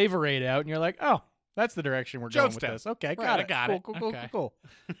of Flavor Aid out, and you're like, oh, that's the direction we're going with Jonestown. this. Okay, Right, got it. I got cool, it. Cool, cool, Okay. cool.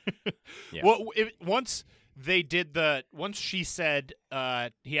 Yeah. Well, once they did once she said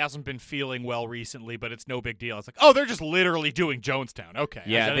he hasn't been feeling well recently, but it's no big deal. It's like, oh, they're just literally doing Jonestown. Okay,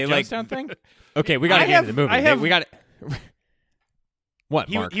 Yeah, Is that they a like. Jonestown thing? Okay, we got to I get into the have- movie. We got. What,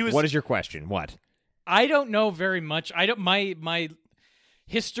 He- Mark? he was- What is your question? What? I don't know very much. I don't. My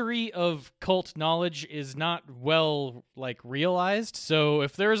history of cult knowledge is not well realized. So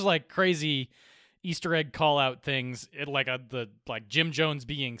if there's crazy Easter egg call out things, like Jim Jones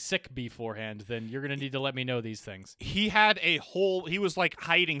being sick beforehand, then you're gonna need to let me know these things. He was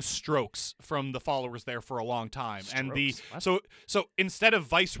hiding strokes from the followers there for a long time. And Strokes? so instead of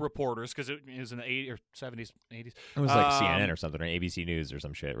Vice reporters, because it was in the 80s or 70s, 80s. It was like CNN or something, or ABC News or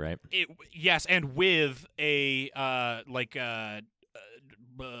some shit, right? Yes, and with a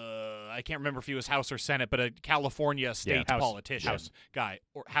I can't remember if he was House or Senate, but a California state House. politician House. guy,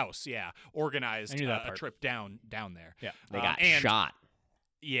 or House, organized I knew that a part. trip down there. Yeah. They got and- shot.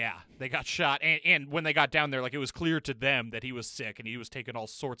 Yeah, they got shot, and when they got down there, it was clear to them that he was sick, and he was taking all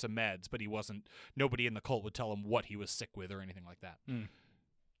sorts of meds, but he wasn't. Nobody in the cult would tell him what he was sick with or anything like that.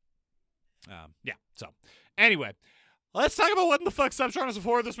 Yeah. So, anyway, let's talk about what in the fuck subgenres of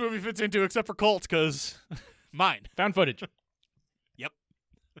horror this movie fits into, except for cults, because mine. Found footage. Yep.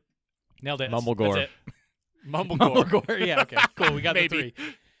 Nailed it. Mumblegore. That's it. Mumblegore. Mumblegore. Yeah. Okay. Cool. We got the Maybe.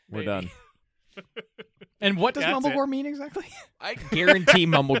 3. We're done. And what does Yeah, that's Mumblegore mean exactly? I guarantee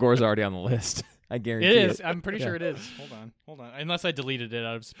Mumblegore's already on the list. I guarantee It is. I'm pretty sure it is. Hold on. Unless I deleted it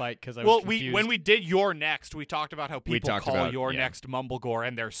out of spite because I was Well, confused. when we did Your Next, we talked about how people talked call about- Your yeah. Next Mumblegore,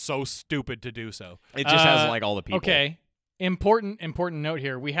 and they're so stupid to do so. It just has all the people. Okay. Important note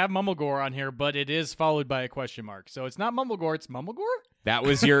here. We have Mumblegore on here, but it is followed by a question mark. So it's not Mumblegore, it's Mumblegore? That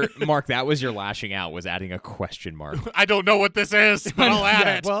was your Mark. That was your lashing out. Was adding a question mark. I don't know what this is, but I'll add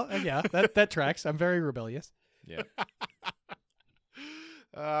it. Well, yeah, that tracks. I'm very rebellious. Yeah.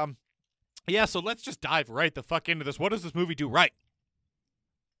 Yeah, so let's just dive right the fuck into this. What does this movie do right?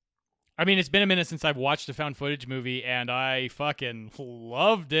 I mean, it's been a minute since I've watched a found footage movie, and I fucking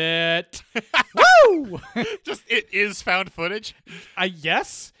loved it. Woo! Just it is found footage.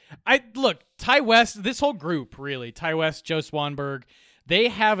 Yes. Look, Ty West, this whole group, really, Ty West, Joe Swanberg, they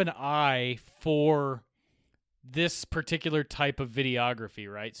have an eye for this particular type of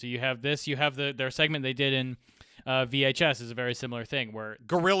videography, right? So you have this, you have their segment they did in VHS is a very similar thing where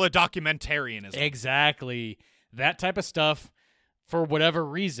Guerrilla documentarianism. exactly that type of stuff, for whatever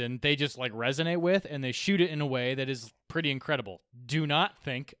reason, they just resonate with, and they shoot it in a way that is pretty incredible. Do not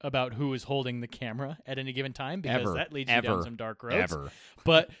think about who is holding the camera at any given time, because that leads you down some dark roads.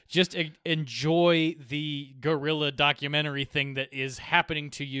 But just enjoy the guerrilla documentary thing that is happening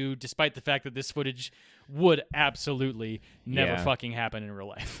to you, despite the fact that this footage would absolutely never Yeah. fucking happen in real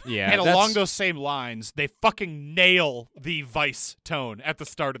life. Yeah. And that's- along those same lines, they fucking nail the Vice tone at the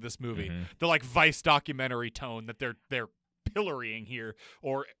start of this movie. Mhm. The Vice documentary tone that they're pillarying here,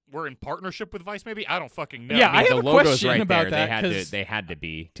 or we're in partnership with Vice. Maybe I don't fucking know. Yeah, I have the a logo's question right about there. that, 'cause- They had to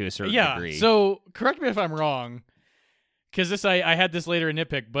be to a certain Yeah. degree. So correct me if I'm wrong, because this I had this later in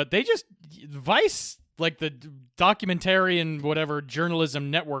nitpick, but they just Vice, the documentary and whatever journalism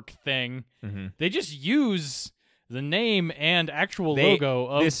network thing, Mhm. they just use the name and actual They- logo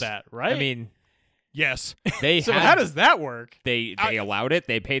of this- that, right? I mean, Yes. they so had, how does that work? they allowed it?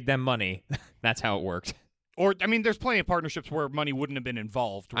 They paid them money. That's how it worked. Or I mean, there's plenty of partnerships where money wouldn't have been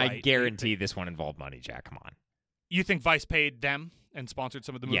involved. Right? I guarantee this one involved money, Jack. Come on. You think Vice paid them and sponsored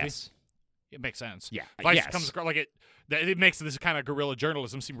some of the movie? Yes. It makes sense. Yeah. Vice yes. comes across it makes this kind of guerrilla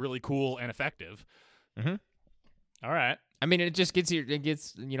journalism seem really cool and effective. All right. I mean, it just gets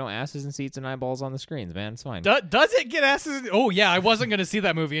asses and seats and eyeballs on the screens, man. It's fine. Does it get asses? Oh yeah, I wasn't going to see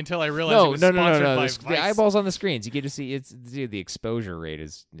that movie until I realized it No. was sponsored by The Vice. eyeballs on the screens. You get to see the exposure rate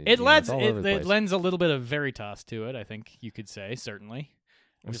is. It lends all over the it place. lends a little bit of Veritas to it. I think you could say certainly.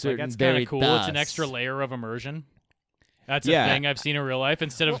 I'm just Certain that's kind of cool. It's an Veritas. extra layer of immersion. That's Yeah. a thing I've seen in real life.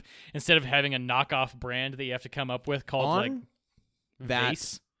 Instead of having a knockoff brand that you have to come up with called On that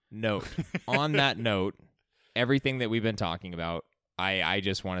Vase. note. On that note, everything that we've been talking about, I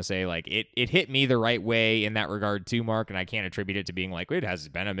just want to say it hit me the right way in that regard too, Mark, and I can't attribute it to being it has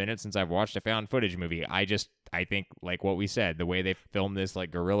been a minute since I've watched a found footage movie. I think what we said, the way they filmed this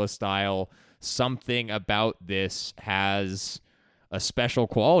guerrilla style, something about this has a special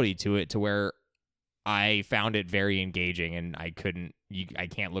quality to it to where I found it very engaging, and I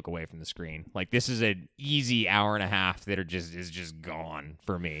can't look away from the screen. This is an easy hour and a half that is just gone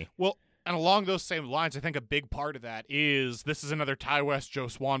for me. Well, and along those same lines, I think a big part of that is this is another Ty West, Joe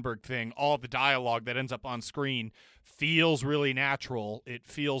Swanberg thing. All of the dialogue that ends up on screen feels really natural. It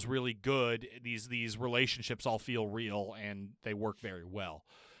feels really good. These relationships all feel real, and they work very well,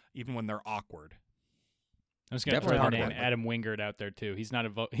 even when they're awkward. I'm just gonna Definitely throw the hard name one. Adam Wingard out there too. He's not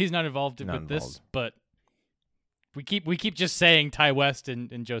involved Not with this, involved. but we keep just saying Ty West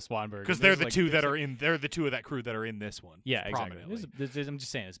and Joe Swanberg Because and they're there's, the like, two there's that a- are in. They're the two of that crew that are in this one. Yeah, exactly. Prominently. I'm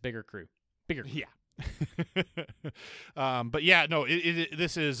just saying it's bigger crew. Bigger. Yeah. But yeah, no,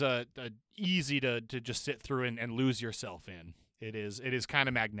 this is easy to just sit through and lose yourself in. It is kind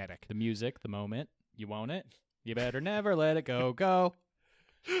of magnetic. The music, the moment, you want it. You better never let it go.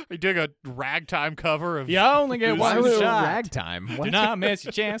 I dig a ragtime cover of. You only get Why one would shot. Ragtime? Do What? not miss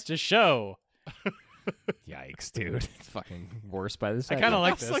your chance to show. Yikes, dude. It's fucking worse by the I second. kind of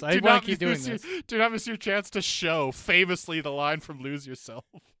like It's this. like, I do want not to keep doing miss this. do not miss your chance to show. Famously, the line from Lose Yourself.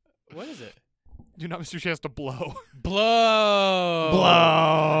 What is it? Do not miss your chance to blow. Blow.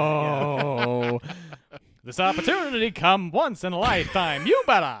 Blow. This opportunity come once in a lifetime. You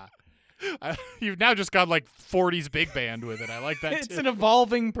better. You've now just got like 40s big band with it. I like that It's too. an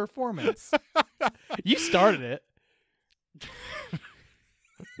evolving performance. You started it.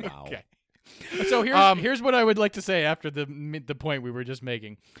 Wow. Okay. So here's what I would like to say after the point we were just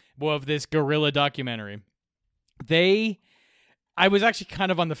making of this guerrilla documentary. I was actually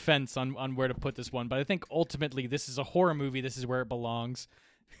kind of on the fence on where to put this one, but I think ultimately this is a horror movie. This is where it belongs.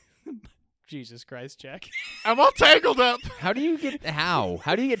 Jesus Christ, Jack. I'm all tangled up. How do you get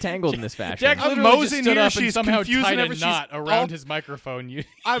tangled in this fashion? Jack I'm literally just moseying stood here, up and she's somehow confused tied a whenever she's knot all- around his microphone.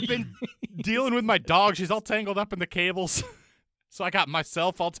 I've been dealing with my dog. She's all tangled up in the cables. So I got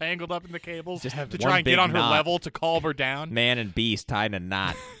myself all tangled up in the cables Just to one try and get big on her knot. level to calm her down. Man and beast tied in a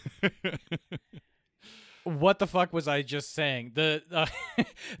knot. What the fuck was I just saying? The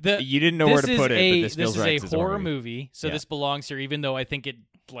You didn't know where to put it, but this feels is right a 'cause it's a horror horror movie, so Yeah. this belongs here. Even though I think it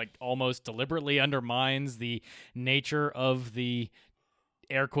almost deliberately undermines the nature of the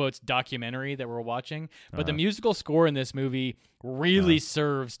air quotes documentary that we're watching. But the musical score in this movie really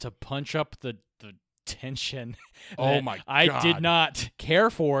serves to punch up the tension. Oh that my I God. did not care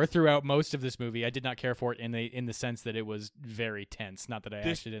for throughout most of this movie. I did not care for it in the sense that it was very tense. Not that I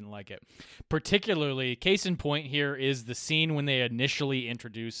actually didn't like it. Particularly, case in point here is the scene when they initially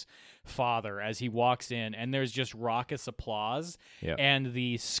introduce Father as he walks in, and there's just raucous applause. Yep. And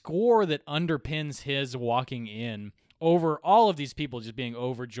the score that underpins his walking in over all of these people just being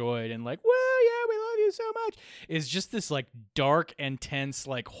overjoyed and like, well, yeah, we love you so much, is just this like dark and tense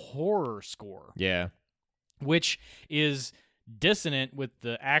like horror score, Yeah. which is dissonant with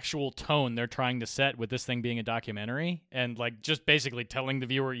the actual tone they're trying to set with this thing being a documentary and like just basically telling the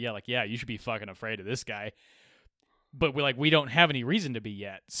viewer, yeah, you should be fucking afraid of this guy. But we don't have any reason to be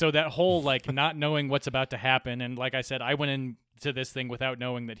yet. So that whole like not knowing what's about to happen, and like I said, I went into this thing without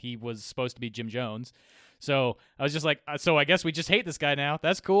knowing that he was supposed to be Jim Jones. So I was just like, so I guess we just hate this guy now.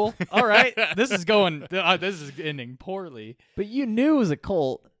 That's cool. All right, this is ending poorly. But you knew it was a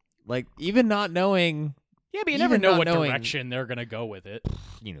cult. Like, even not knowing, Yeah, but you Even never know not what knowing- direction they're gonna go with it.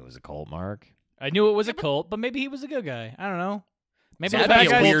 you knew it was a cult, Mark. I knew it was a cult, but maybe he was a good guy. I don't know. Maybe That'd the bad be a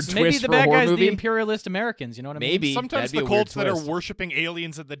guys, weird maybe twist the for a bad horror guys, movie. the imperialist Americans. You know what I mean? Maybe. Sometimes That'd be the a weird cults that are twist. worshiping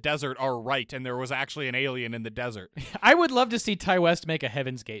aliens in the desert are right, and there was actually an alien in the desert. I would love to see Ty West make a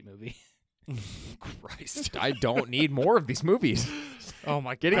Heaven's Gate movie. Christ. I don't need more of these movies. Oh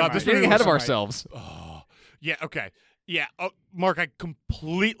my Getting, God. This getting movie ahead was of so ourselves. Oh, yeah, okay. Yeah, Mark, I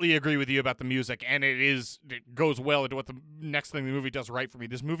completely agree with you about the music, and it goes well into what the next thing the movie does right for me.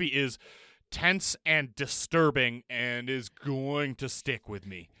 This movie is tense and disturbing and is going to stick with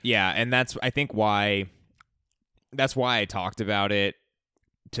me. Yeah, and that's why I talked about it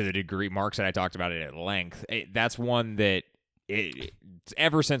to the degree Mark said I talked about it at length. That's one that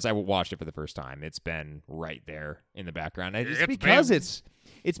ever since I watched it for the first time, it's been right there in the background.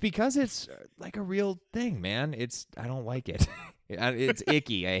 It's because it's like a real thing, man. I don't like it. It's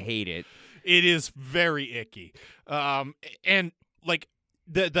icky. I hate it. It is very icky. And like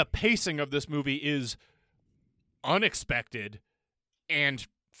the pacing of this movie is unexpected and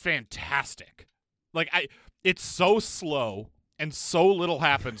fantastic. Like it's so slow and so little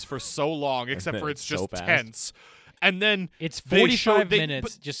happens for so long, except for it's so just fast. tense. And then It's they 45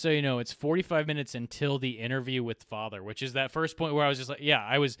 minutes, but- just so you know, it's 45 minutes until the interview with Father, which is that first point where I was just like, yeah,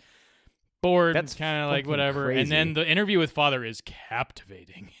 I was bored, That's kind of like fucking whatever. crazy. And then the interview with Father is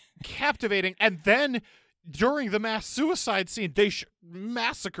captivating. captivating, and then during the mass suicide scene, they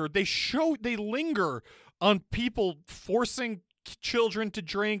linger on people forcing children to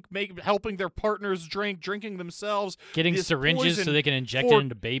drink, helping their partners drink, drinking themselves, Getting this syringes so poison they can inject for- it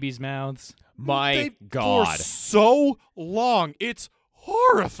into babies' mouths. My for God. so long, it's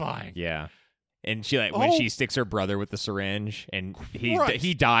horrifying. Yeah. And she when Oh. she sticks her brother with the syringe and Christ.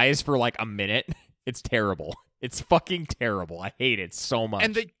 he dies for like a minute. It's terrible. It's fucking terrible. I hate it so much.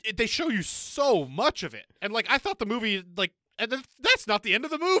 And they show you so much of it. And, like, I thought the movie, like, and that's not the end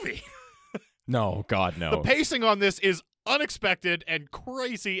of the movie. No, God, no. The pacing on this is unexpected and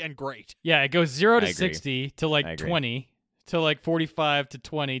crazy and great. Yeah, it goes 0 to I agree. 60 to like I agree. 20 to like 45 to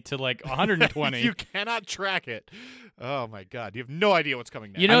 20 to like 120. You cannot track it. Oh my God, you have no idea what's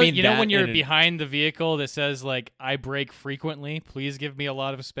coming next. You know, I mean, you know that when you're and it- behind the vehicle that says like "I brake frequently, please give me a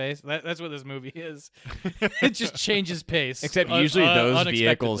lot of space." That's what this movie is. It just changes pace. Except usually those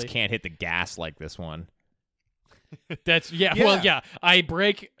vehicles unexpectedly. can't hit the gas like this one. That's Yeah. Well, yeah. I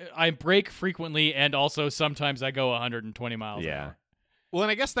brake frequently, and also sometimes I go 120 miles. An Yeah. hour. Well,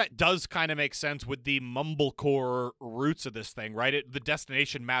 and I guess that does kind of make sense with the mumblecore roots of this thing, right? The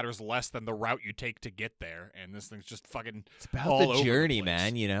destination matters less than the route you take to get there, and this thing's just fucking It's about all over the the journey, place.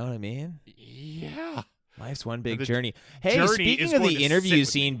 man. You know what I mean? Yeah. Life's one big The journey. Hey, journey speaking is of going the to interview sit with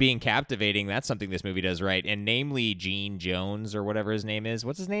scene being captivating, that's something this movie does right, and namely Gene Jones or whatever his name is.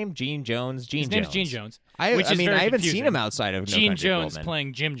 What's his name? Gene Jones. His name's Gene Jones. I which is mean, very I haven't seen confusing. him outside of No Gene Country for Old Jones Men.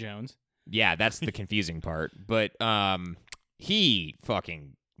 playing Jim Jones. Yeah, that's the confusing part. But he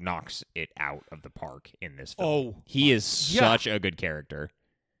fucking knocks it out of the park in this film. Oh, He is yeah. such a good character.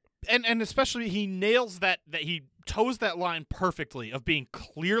 And especially he nails that he toes that line perfectly of being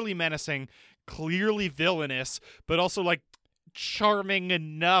clearly menacing, clearly villainous, but also like charming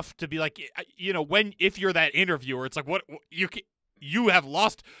enough to be like, you know, if you're that interviewer, it's like you have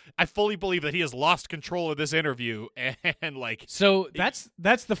lost. I fully believe that he has lost control of this interview, and like So that's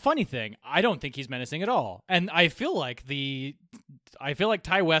the funny thing. I don't think he's menacing at all, and I feel like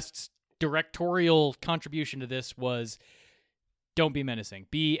Ty West's directorial contribution to this was don't be menacing.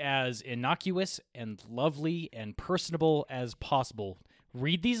 Be as innocuous and lovely and personable as possible.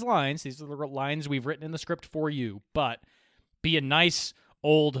 Read these lines. These are the lines we've written in the script for you, but be a nice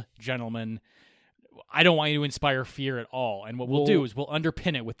old gentleman. I don't want you to inspire fear at all. And what we'll do is we'll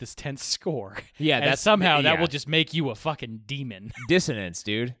underpin it with this tense score. Yeah, and that's somehow that yeah. will just make you a fucking demon. Dissonance,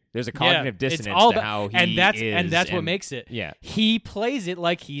 dude. There's a cognitive it's dissonance all to about- how he and that's is. and that's what makes it. Yeah. He plays it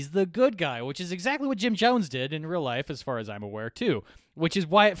like he's the good guy, which is exactly what Jim Jones did in real life, as far as I'm aware, too. Which is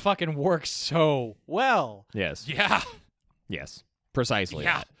why it fucking works so well. Yes. yeah, Yes. Precisely.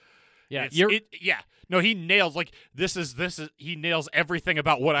 yeah. that. Yeah, Yeah. No, he nails like this is he nails everything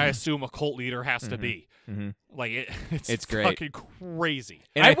about what I assume a cult leader has to be. Mhm. Like It's great. fucking crazy.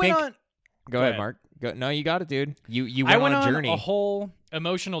 And I I went think. on. Go ahead, Mark. No, you got it, dude. You I went went on a journey. a whole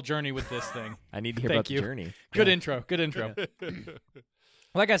emotional journey with this thing. I need to hear Thank about you. the journey. Good intro. Good intro.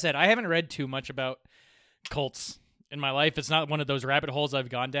 Like I said, I haven't read too much about cults in my life. It's not one of those rabbit holes I've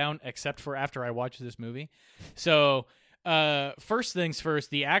gone down, except for after I watched this movie. So, first things first,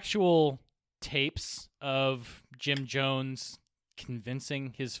 the actual tapes of Jim Jones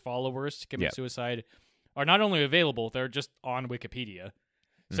convincing his followers to commit Yep. suicide are not only available, they're just on Wikipedia.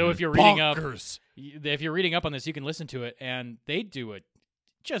 So if you're reading Bonkers. if you're reading up on this, you can listen to it, and they do a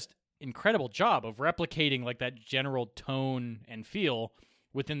just incredible job of replicating like that general tone and feel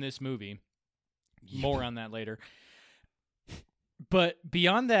within this movie. More on that later. But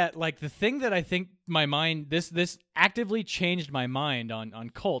beyond that, like the thing that I think my mind this actively changed my mind on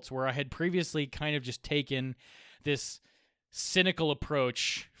cults, where I had previously kind of just taken this cynical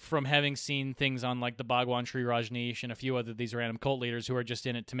approach from having seen things on like the Bhagwan Sri Rajneesh and a few other these random cult leaders who are just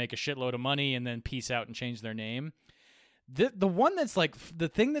in it to make a shitload of money and then peace out and change their name. The one that's like the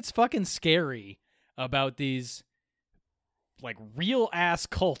thing that's fucking scary about these like real ass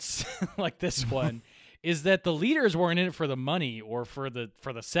cults like this one is that the leaders weren't in it for the money or for the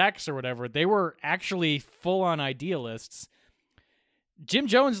sex or whatever. They were actually full on idealists. Jim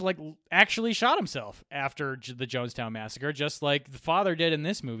Jones like actually shot himself after the Jonestown massacre, just like the father did in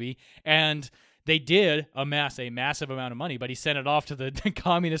this movie, and they did amass a massive amount of money, but he sent it off to the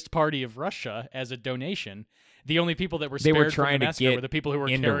Communist Party of Russia as a donation. The only people that were They spared were from trying the to massacre get were the people who were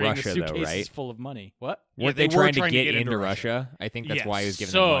into carrying Russia, the though, suitcases right? full of money. What? Weren't they they were trying to trying to get get into into Russia. Russia? I think that's why he was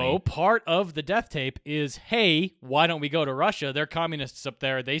giving them So money. part of the death tape is, hey, why don't we go to Russia? They're communists up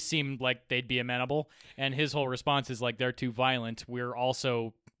there. They seemed like they'd be amenable. And his whole response is like, they're too violent. We're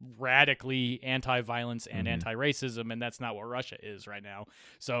also radically anti-violence and anti-racism, and that's not what Russia is right now.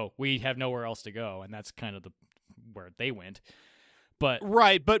 So we have nowhere else to go, and that's kind of where they went. But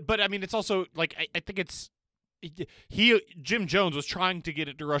Right, but I mean, it's also like I think it's Jim Jones was trying to get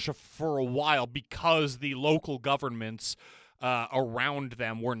into Russia for a while because the local governments around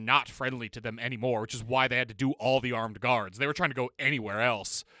them were not friendly to them anymore, which is why they had to do all the armed guards. They were trying to go anywhere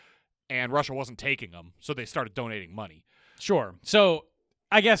else, and Russia wasn't taking them, so they started donating money. sure. So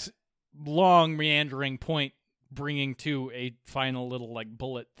I guess long meandering point bringing to a final little like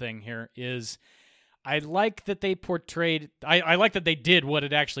bullet thing here is I like that they portrayed. I like that they did what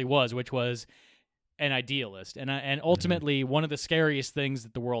it actually was, which was an idealist, and ultimately one of the scariest things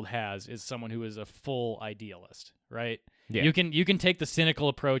that the world has is someone who is a full idealist, right? Yeah. You can take the cynical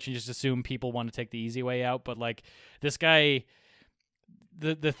approach and just assume people want to take the easy way out, but like this guy,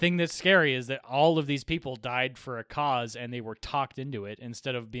 the thing that's scary is that all of these people died for a cause and they were talked into it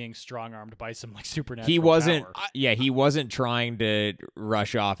instead of being strong-armed by some like supernatural He wasn't. power. He wasn't trying to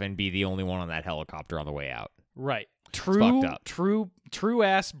rush off and be the only one on that helicopter on the way out. Right. fucked up. True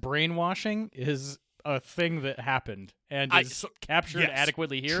ass brainwashing is a thing that happened and is captured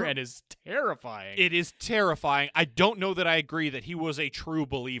adequately here and is terrifying. It is terrifying. I don't know that I agree that he was a true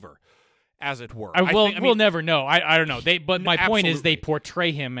believer, as it were. We'll never know. I don't know. But my point is they absolutely.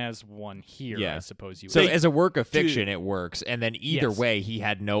 portray him as one here, Yeah. I suppose you would So say. as a work of fiction, it works. And then either Yes. way, he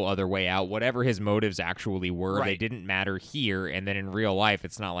had no other way out. Whatever his motives actually were, they Right. didn't matter here. And then in real life,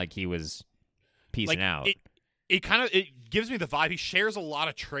 it's not like he was piecing out. It gives me the vibe. He shares a lot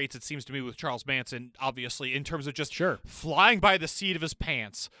of traits, it seems to me, with Charles Manson, obviously, in terms of just flying by the seat of his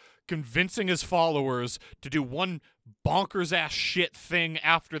pants, convincing his followers to do one bonkers-ass shit thing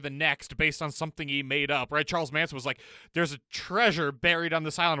after the next based on something he made up, right? Charles Manson was like, there's a treasure buried on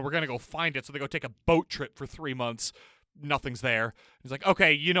this island. We're going to go find it. So they go take a boat trip for 3 months. Nothing's there. He's like,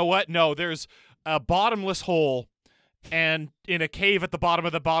 okay, you know what? No, there's a bottomless hole. And in a cave at the bottom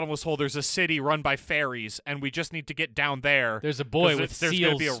of the bottomless hole, there's a city run by fairies, and we just need to get down there. There's a boy 'cause with there's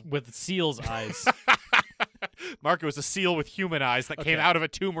gonna be seal's eyes. Mark, it was a seal with human eyes that came out of a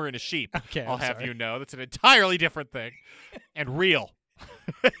tumor in a sheep. Okay, I'll I'm have sorry. you know. That's an entirely different thing. And real.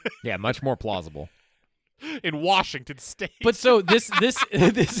 Yeah, much more plausible. In Washington State. But so this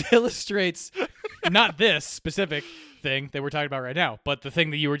illustrates not this specific thing that we're talking about right now, but the thing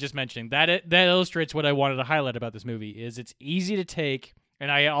that you were just mentioning. That illustrates what I wanted to highlight about this movie is it's easy to take,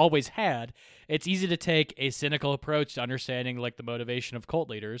 and I always had, it's easy to take a cynical approach to understanding like the motivation of cult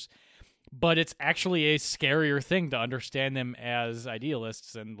leaders, but it's actually a scarier thing to understand them as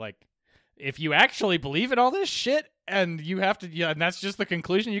idealists. And like, if you actually believe in all this shit and you have to, and that's just the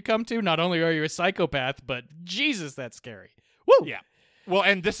conclusion you come to, not only are you a psychopath, but Jesus, that's scary. Woo! Yeah. Well,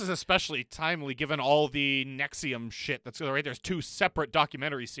 and this is especially timely given all the Nexium shit that's right. There's 2 separate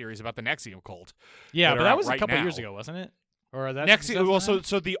documentary series about the Nexium cult. Yeah, but are that out was a right couple now. years ago, wasn't it? Or that Nexium. Well,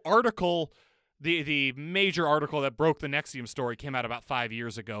 so the article, the major article that broke the Nexium story came out about 5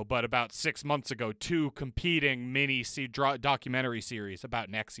 years ago, but about 6 months ago, 2 competing mini documentary series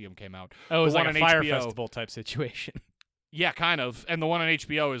about Nexium came out. Oh, it was The like one a on fire HBO festival type situation. Yeah, kind of. And the one on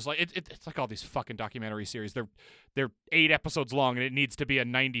HBO is like it's like all these fucking documentary series. They're 8 episodes long, and it needs to be a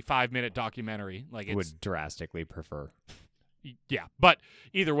 95-minute documentary. Like it's Would drastically prefer. yeah. But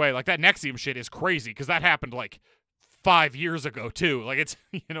either way, like that Nexium shit is crazy because that happened like 5 years ago too. Like it's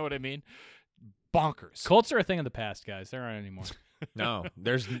you know what I mean? Bonkers. Cults are a thing of the past, guys. There aren't anymore. No,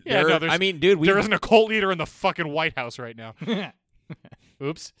 there's. Yeah, no, I mean, dude, there isn't a cult leader in the fucking White House right now.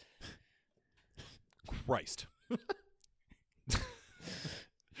 Oops. Christ.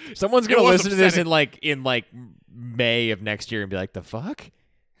 someone's gonna It was listen to this upsetting. in like May of next year and be like, "The fuck."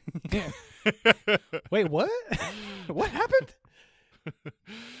 Wait, what? What happened?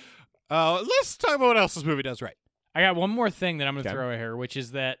 Let's talk about what else this movie does right. I got one more thing that I'm going to Okay. throw in here, which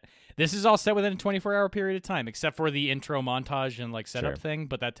is that this is all set within a 24-hour period of time, except for the intro montage and like setup Sure. thing,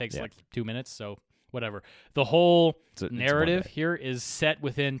 but that takes Yeah. like 2 minutes, so whatever. The whole It's one narrative day. here is set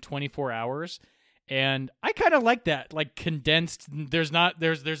within 24 hours, and I kind of like that, like condensed. There's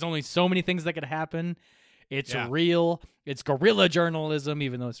only so many things that could happen. It's Yeah. real. It's guerrilla journalism,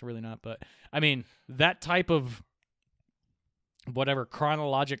 even though it's really not. But I mean, that type of whatever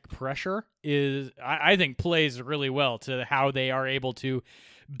chronologic pressure is, I think, plays really well to how they are able to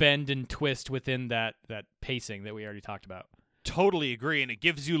bend and twist within that pacing that we already talked about. Totally agree, and it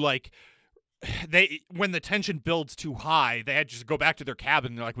gives you like when the tension builds too high, they had to just go back to their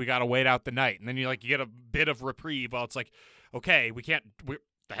cabin. And they're like, we gotta wait out the night, and then you get a bit of reprieve. Well, it's like, okay, the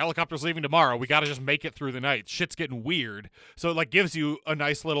helicopter's leaving tomorrow. We gotta just make it through the night. Shit's getting weird, so it like gives you a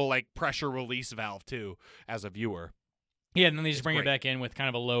nice little like pressure release valve too as a viewer. Yeah, and then they just It's bring great. it back in with kind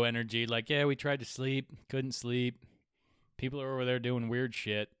of a low energy, like, yeah, we tried to sleep, couldn't sleep. People are over there doing weird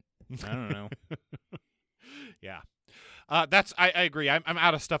shit. I don't know. Yeah, I agree. I'm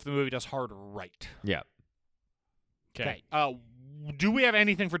out of stuff the movie does hard right. Yeah. Okay. Do we have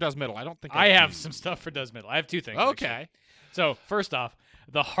anything for Does Middle? I don't think I have do. some stuff for Does Middle. I have 2 things. Okay. actually. So, first off,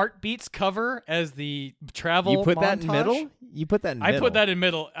 the Heartbeats cover as the travel You put that in montage. middle. You put that in I middle. put that in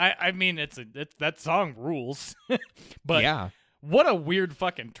middle. I mean, it's that song rules. But yeah. what a weird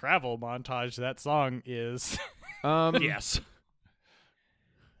fucking travel montage that song is. Yes.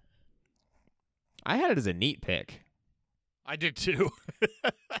 I had it as a neat pick. I did too.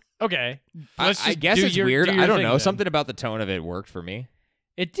 Okay. I guess it's weird. I don't know. Something about the tone of it worked for me.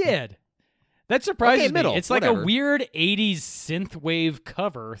 It did. That surprises me. middle, It's whatever. like a weird 80s synthwave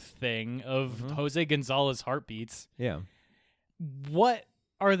cover thing of Jose Gonzalez Heartbeats. Yeah. What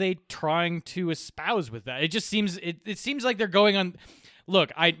are they trying to espouse with that? It just seems it seems like they're going on.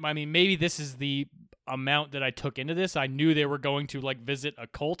 Look, I mean, maybe this is the amount that I took into this. I knew they were going to like visit a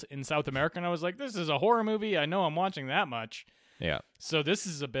cult in South America, and I was like, this is a horror movie. I know I'm watching that much. Yeah. So this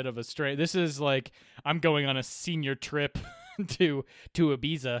is a bit of a stray. This is like I'm going on a senior trip to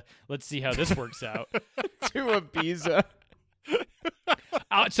Ibiza. Let's see how this works out. To Ibiza.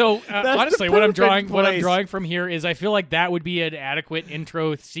 Honestly, what I'm perfect place. drawing from here is I feel like that would be an adequate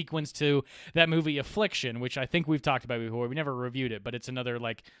intro sequence to that movie Affliction, which I think we've talked about before. We never reviewed it, but it's another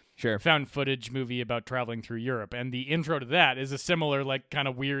like found footage movie about traveling through Europe, and the intro to that is a similar like kind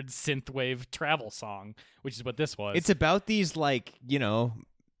of weird synthwave travel song, which is what this was. It's about these like,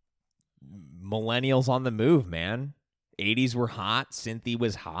 millennials on the move, man. 80s were hot, synthy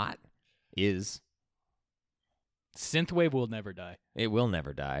was hot. Synthwave will never die. It will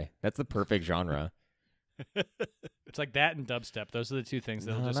never die. That's the perfect genre. It's like that and dubstep. Those are the two things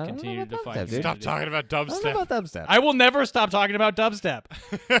that will just continue to define dubstep, dude. Stop humanity. talking about I don't know dubstep. about dubstep. I will never stop talking about dubstep.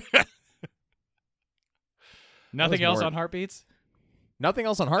 Nothing else more- on Heartbeats? Nothing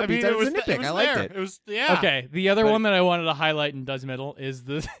else on Heartbeats. That was a nitpick. I liked it. It was yeah. Okay, the other But- one that I wanted to highlight in Does Middle is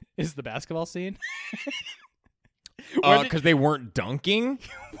the basketball scene. Because they weren't dunking.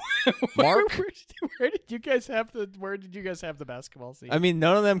 Mark? Where did you guys have the basketball scene? I mean,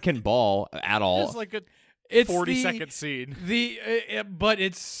 none of them can ball at all. It's like a It's 40-second scene. But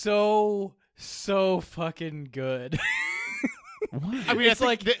it's so fucking good. I mean, It's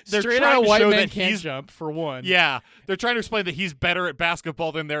like they're straight trying out to white show man that can't he's jump for one. Yeah, they're trying to explain that he's better at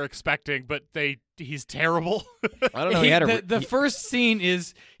basketball than they're expecting, but he's terrible. I don't know. He had the first scene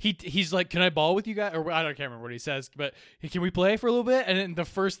is he's like, "Can I ball with you guys?" Or can't remember what he says, but can we play for a little bit? And then the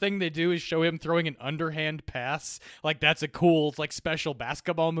first thing they do is show him throwing an underhand pass, like that's a cool like special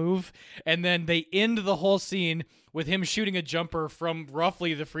basketball move. And then they end the whole scene with him shooting a jumper from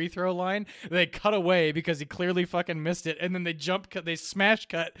roughly the free throw line. They cut away because he clearly fucking missed it, and then they smash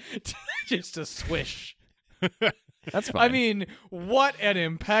cut to just a swish. That's fine. I mean, what an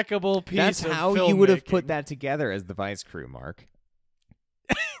impeccable piece that's of how you would have filmmaking. put that together as the Vice crew, Mark.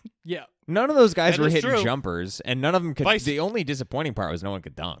 Yeah. None of those guys That were is hitting true. jumpers, and none of them could. Vice- The only disappointing part was no one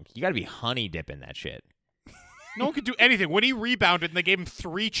could dunk. You got to be honey dipping that shit. No one could do anything. When he rebounded and they gave him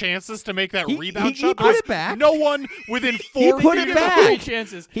 3 chances to make that He rebound shot, put there was it back. no one within 4 He put it feet of back. him. 3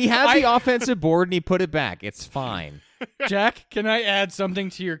 chances. He had the offensive board and he put it back. It's fine. Jack, can I add something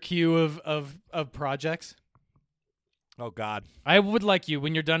to your queue of projects? Oh, God. I would like you,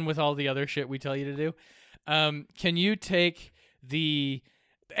 when you're done with all the other shit we tell you to do, can you take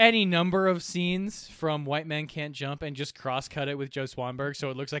any number of scenes from White Man Can't Jump and just cross-cut it with Joe Swanberg so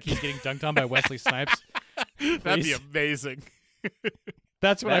it looks like he's getting dunked on by Wesley Snipes? That'd be Please. amazing.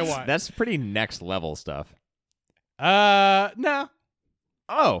 That's what I want. That's pretty next level stuff. No.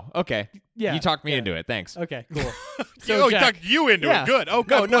 Oh, okay. Yeah. You talked me yeah. into it. Thanks. Okay, cool. So he Jack, talked you into Yeah. it. Good. Oh, No,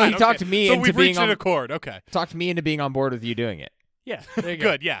 God. no, he glad. talked Okay. me so into we've being reached on- an accord. Okay. Talked me into being on board with you doing it. yeah, there you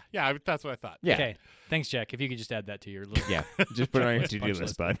go. Good. Yeah. Yeah. That's what I thought. Yeah. Okay. Thanks, Jack. If you could just add that to your little... Yeah. Just put it on your Punch to-do list.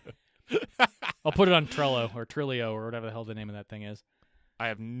 list, bud. I'll put it on Trello or Trillio or whatever the hell the name of that thing is. I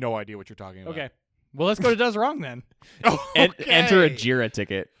have no idea what you're talking about. Okay. Well, let's go to Does Wrong then. Enter a Okay. Jira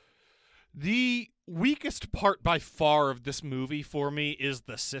ticket. The weakest part by far of this movie for me is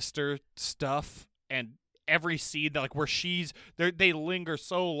the sister stuff and every scene that where they linger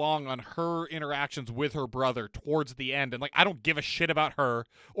so long on her interactions with her brother towards the end, and I don't give a shit about her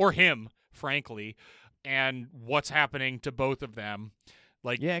or him, frankly, and what's happening to both of them.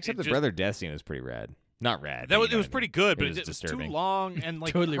 Yeah, except the it just- brother death scene was pretty rad. Not rad. That but was, you it know was what I pretty mean. good, but It was it was too disturbing. long, and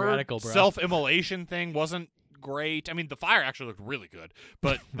Totally her radical, bro. self-immolation thing wasn't great. I mean, the fire actually looked really good,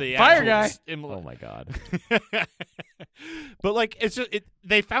 but the Fire actual guy. Oh my god. But it's just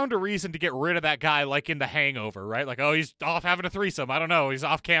they found a reason to get rid of that guy, like in The Hangover, right? Like, oh, he's off having a threesome. I don't know. He's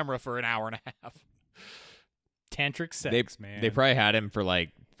off camera for an hour and a half. Tantric sex, man. They probably had him for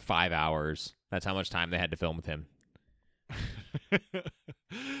 5 hours. That's how much time they had to film with him.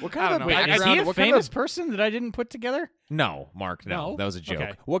 What kind I of don't a know. Is background? he a what kind famous of person that I didn't put together? No, Mark. No, No? that was a joke.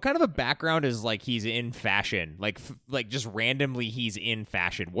 Okay. What kind of a background is he's in fashion? Like just randomly he's in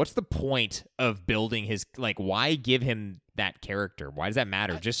fashion. What's the point of building his why give him that character? Why does that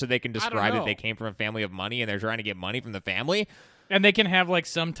matter? Just so they can describe that know. they came from a family of money and they're trying to get money from the family? And they can have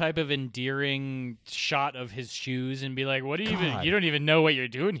some type of endearing shot of his shoes and be like, "What do you even? God. You don't even know what you're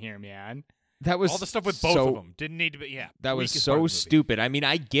doing here, man." That was all the stuff with both of them didn't need to be. Yeah, that was weakest part so of the movie. stupid. I mean,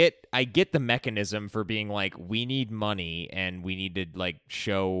 I get the mechanism for being like, we need money and we need to like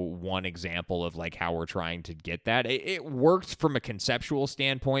show one example of like how we're trying to get that. It worked from a conceptual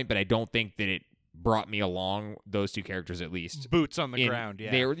standpoint, but I don't think that it brought me along. Those two characters, at least, Boots on the ground.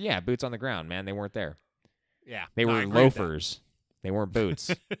 Yeah, they were boots on the ground, man. They weren't there. Yeah, They No, I were agree with that. loafers. They weren't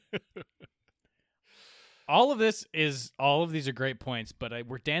boots. All of these are great points, but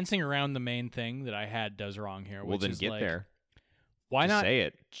we're dancing around the main thing that I had does wrong here. Well, which then is get like, there. Why Just not say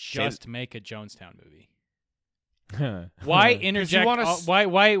it? just make a Jonestown movie? Why Why interject? wanna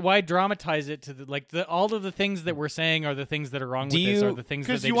Why dramatize it to all of the things that we're saying are the things that are wrong with this are the things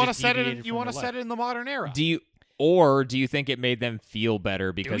that Because they you want to just set it. deviated You from want to their set life. it in the modern era. Do you think it made them feel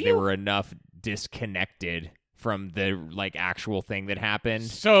better because they you? were enough disconnected from the like actual thing that happened?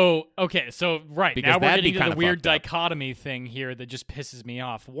 So right Because now we're that'd be getting to the kinda weird fucked up. dichotomy thing here that just pisses me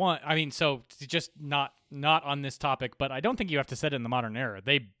off. So just not on this topic, but I don't think you have to set it in the modern era.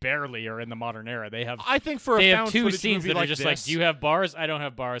 They barely are in the modern era. They have I think for they a have found two footage scenes movie that are like just this, like, do you have bars? I don't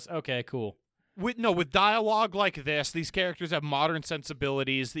have bars. Okay, cool. with dialogue like this, these characters have modern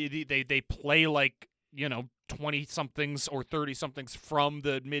sensibilities. They play like 20-somethings or 30-somethings from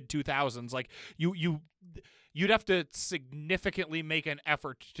the mid 2000s. Like you'd have to significantly make an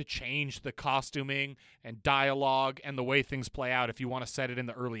effort to change the costuming and dialogue and the way things play out if you want to set it in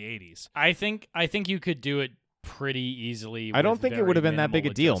the early 80s. I think you could do it pretty easily. I don't with think it very would have been that big a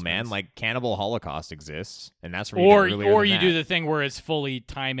minimal deal, man. adjustments. Like Cannibal Holocaust exists, and that's from or even earlier than you that. do the thing where it's fully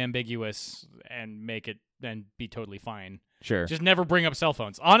time ambiguous and make it then be totally fine. Sure. Just never bring up cell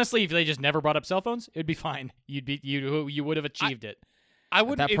phones. Honestly, if they just never brought up cell phones, it'd be fine. You would have achieved it. I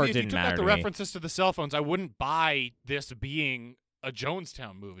wouldn't. That part if you didn't took out matter the to me. references to the cell phones, I wouldn't buy this being a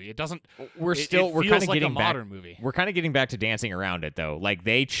Jonestown movie. It doesn't. We're it kind feels of like getting a back. modern movie. We're kind of getting back to dancing around it, though. Like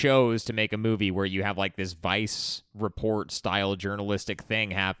they chose to make a movie where you have like this Vice report style journalistic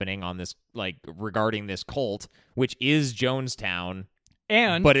thing happening on this, like regarding this cult, which is Jonestown.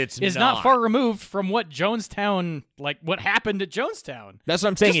 And But it's is not. not far removed from what Jonestown, like what happened at Jonestown. That's what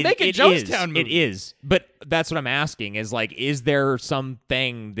I'm saying. Just make a it Jonestown is. movie. It is. But that's what I'm asking is like, is there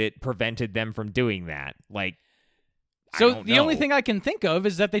something that prevented them from doing that? Like, I So don't the only know. thing I can think of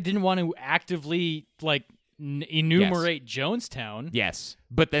is that they didn't want to actively like enumerate Jonestown. Yes.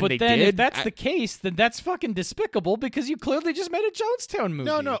 But then But they then did. if that's the case, then that's fucking despicable because you clearly just made a Jonestown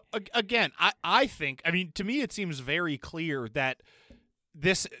movie. No. Again, I think. I mean, to me, it seems very clear that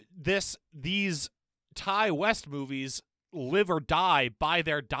these Ty West movies live or die by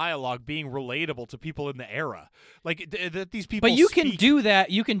their dialogue being relatable to people in the era. Like that these people. But you can speak- do that.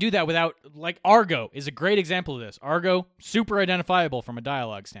 You can do that without, like, Argo is a great example of this. Argo, super identifiable from a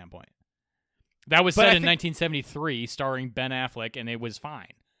dialogue standpoint. That was But set I in think- 1973, starring Ben Affleck, and it was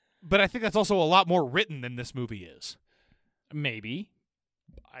fine. But I think that's also a lot more written than this movie is. Maybe.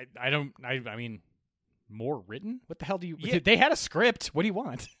 I mean, more written? What the hell do you? Yeah. They had a script. What do you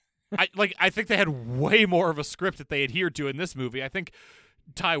want? I think they had way more of a script that they adhered to in this movie. I think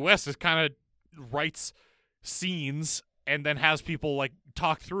Ty West is kind of writes scenes and then has people like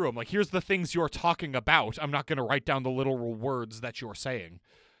talk through them. Like, here's the things you're talking about. I'm not going to write down the literal words that you're saying.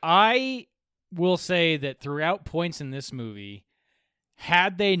 I will say that throughout points in this movie,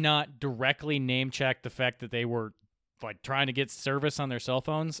 had they not directly name-checked the fact that they were like trying to get service on their cell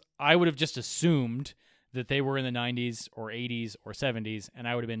phones, I would have just assumed that they were in the 90s or 80s or 70s, and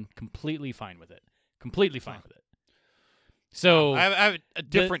I would have been completely fine with it. Completely fine with it. So I have a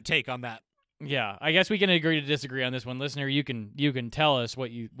different take on that. yeah, I guess we can agree to disagree on this one. Listener, you can tell us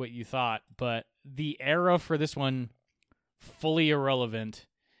what you thought, but the era for this one, fully irrelevant,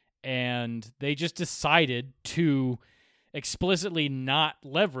 and they just decided to explicitly not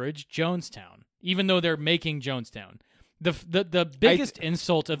leverage Jonestown, even though they're making Jonestown. The biggest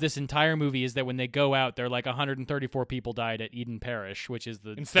insult of this entire movie is that when they go out, they're like 134 people died at Eden Parish, which is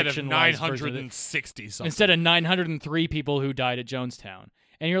the Instead of fictionalized version of it. 960 something. Instead of 903 people who died at Jonestown.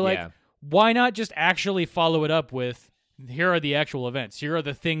 And you're like, Yeah. why not just actually follow it up with, here are the actual events. Here are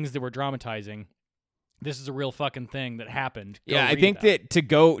the things that we're dramatizing. This is a real fucking thing that happened. Go Yeah, I read think that to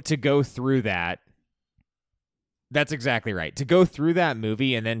go through that, that's exactly right. To go through that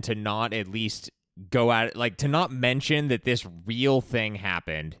movie and then to not at least go at it, like to not mention that this real thing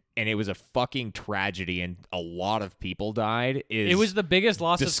happened and it was a fucking tragedy and a lot of people died is It was the biggest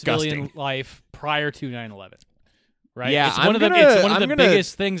loss disgusting. of civilian life prior to 9/11. Right? Yeah, it's I'm one of the gonna- it's one of I'm the gonna-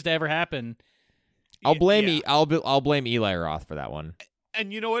 biggest things to ever happen. I'll blame Yeah. I'll blame Eli Roth for that one.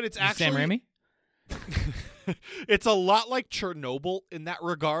 And you know what? It's actually Sam Raimi? It's a lot like Chernobyl in that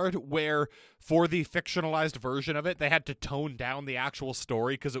regard, where for the fictionalized version of it, they had to tone down the actual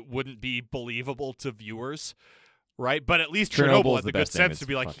story because it wouldn't be believable to viewers, right? But at least Chernobyl had the good sense to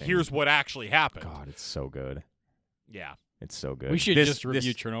be like, here's what actually happened. God, it's so good. Yeah. It's so good. We should just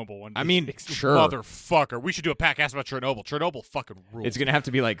review Chernobyl one day. I mean, sure. Motherfucker. We should do a podcast about Chernobyl. Chernobyl fucking rules. It's going to have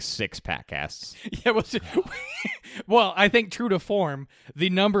to be like 6 podcasts. Yeah, well, I think true to form, the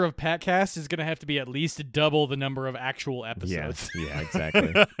number of podcasts is going to have to be at least double the number of actual episodes. Yeah,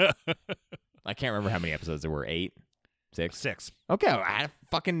 exactly. I can't remember how many episodes there were. 8? 6? 6. Okay, I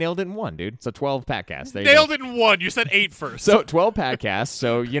fucking nailed it in one, dude. So 12 podcasts. There Nailed it in one. You said 8 first. So 12 podcasts.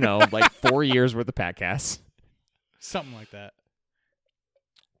 So, like 4 years worth of podcasts. Something like that.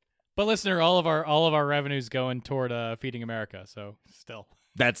 But listener, all of our revenue's going toward feeding America. So still,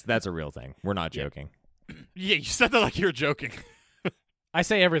 that's a real thing. We're not joking. Yeah, you said that like you were joking. I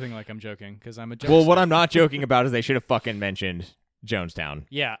say everything like I'm joking because I'm a joke. Well, what I'm not joking about is they should have fucking mentioned Jonestown.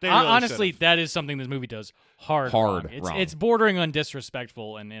 Yeah, They really honestly, should've. that is something this movie does hard wrong. It's bordering on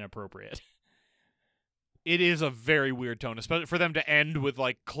disrespectful and inappropriate. It is a very weird tone, especially for them to end with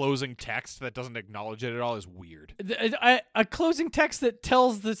like closing text that doesn't acknowledge it at all is weird. A closing text that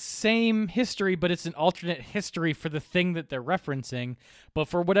tells the same history, but it's an alternate history for the thing that they're referencing, but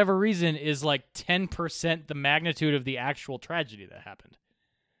for whatever reason is like 10% the magnitude of the actual tragedy that happened.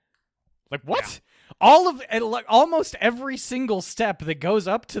 Like what? Yeah. Almost every single step that goes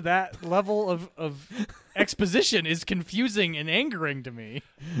up to that level of exposition is confusing and angering to me.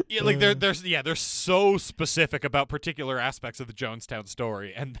 Yeah, like they're so specific about particular aspects of the Jonestown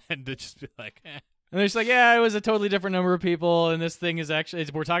story, and then to just be like, eh. And they're just like, yeah, it was a totally different number of people, and this thing is actually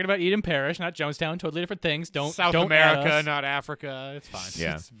we're talking about Eden Parish, not Jonestown. Totally different things. Don't South don't America, not Africa. It's fine.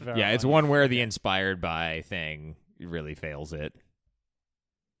 Yeah, It's it's one where the inspired by thing really fails it.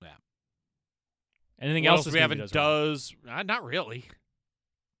 Anything What else we haven't does? Not really.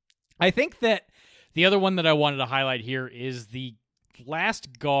 I think that the other one that I wanted to highlight here is the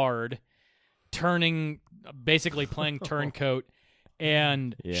last guard basically playing turncoat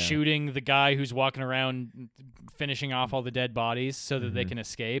and shooting the guy who's walking around finishing off all the dead bodies so that they can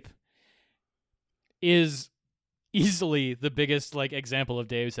escape is easily the biggest example of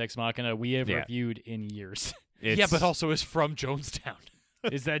Deus Ex Machina we have reviewed in years. Yeah, but also is from Jonestown.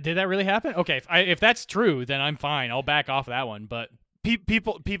 Did that really happen? Okay, if that's true, then I'm fine. I'll back off that one. But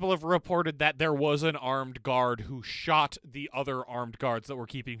people have reported that there was an armed guard who shot the other armed guards that were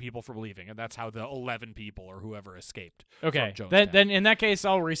keeping people from leaving, and that's how the 11 people or whoever escaped. Okay, from Jonestown. then in that case,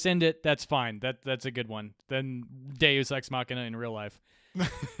 I'll rescind it. That's fine. That's a good one. Then Deus Ex Machina in real life,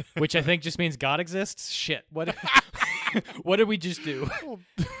 which I think just means God exists. Shit, what? What did we just do?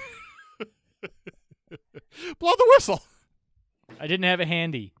 Blow the whistle. I didn't have it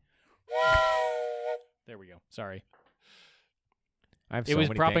handy. There we go. Sorry. It was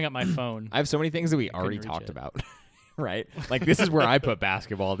propping up my phone. I have so many things that we already talked about, right? Like, this is where I put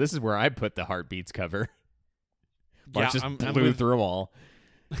basketball. This is where I put the Heartbeats cover. Mark just blew through them all.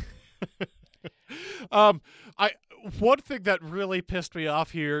 One thing that really pissed me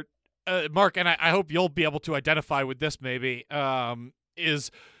off here, Mark, and I hope you'll be able to identify with this maybe, is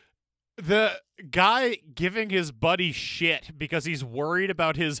the guy giving his buddy shit because he's worried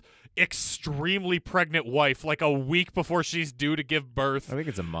about his extremely pregnant wife like a week before she's due to give birth. I think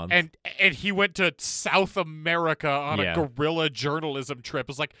it's a month. And he went to South America on a guerrilla journalism trip.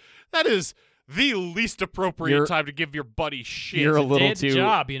 It's like, that is the least appropriate time to give your buddy shit. You're a little too... too...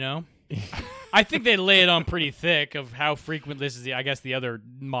 job, I think they lay it on pretty thick of how frequent this is. I guess the other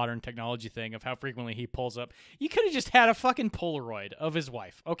modern technology thing of how frequently he pulls up. You could have just had a fucking Polaroid of his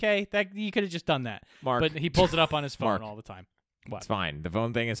wife, okay? That you could have just done that. Mark. But he pulls it up on his phone Mark. all the time. What? It's fine. The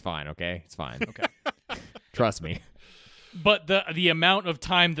phone thing is fine, okay? It's fine. Okay. Trust me. But the amount of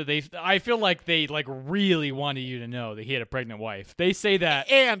time that I feel like they really wanted you to know that he had a pregnant wife. They say that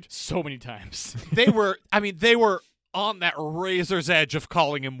and so many times. They were on that razor's edge of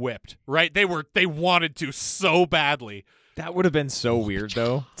calling him whipped, right? They wanted to so badly. That would have been so weird,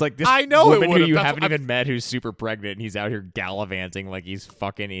 though. It's like this woman who you haven't even met who's super pregnant, and he's out here gallivanting like he's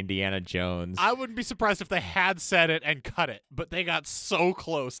fucking Indiana Jones. I wouldn't be surprised if they had said it and cut it, but they got so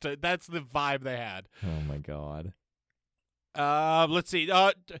close to. That's the vibe they had. Oh my god. Let's see.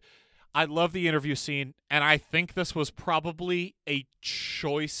 I love the interview scene, and I think this was probably a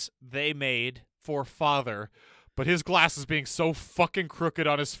choice they made for father. But his glasses being so fucking crooked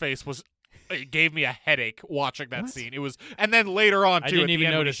on his face it gave me a headache watching that scene. It was, and then later on too, I didn't at the even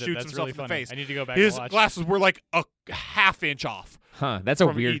end notice when he it. shoots That's himself really in the funny. face. I need to go back His and watch. glasses were like a half inch off. Huh, that's a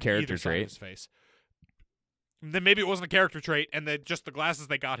from weird either character side of trait. his face. Then maybe it wasn't a character trait, and that just the glasses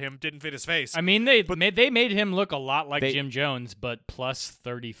they got him didn't fit his face. I mean, they made him look a lot like They- Jim Jones, but plus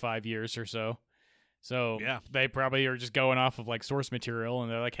 35 years or so. So Yeah. they probably are just going off of like source material,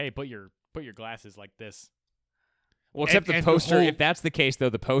 and they're like, "Hey, put your glasses like this." Well, except And the the poster. whole- If that's the case, though,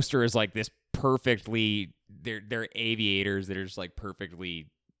 the poster is like this perfectly. They're aviators that are just like perfectly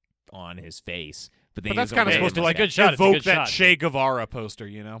on his face. But that's kind of supposed to it's a like good shot. It's a evoke good that shot. Che Guevara poster,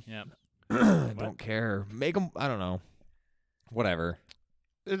 you know? Yeah. I don't care. Make them. I don't know. Whatever.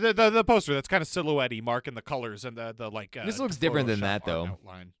 The poster that's kind of silhouette-y, marking the colors and the like. This looks different than Photoshop that, though. art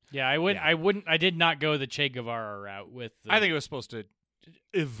outline. Yeah, I did not go the Che Guevara route with. The, I think it was supposed to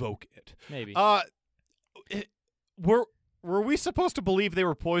evoke it. maybe. Were we supposed to believe they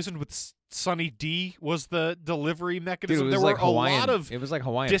were poisoned with Sunny D? Was the delivery Dude, it mechanism? was there like were Hawaiian. a lot of It was like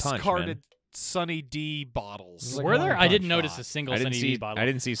Hawaiian discarded Punch, Sunny D bottles. like Were there? Hawaiian I didn't Punch. notice a single man. I didn't Sunny D see. bottle. I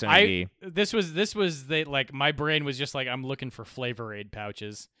didn't see Sunny D. This was they like my brain was just like I'm looking for Flavor Aid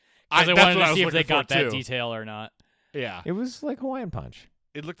pouches I- because I that's wanted what I to was see if they looking for, got that too. detail or not. Yeah, It was like Hawaiian Punch.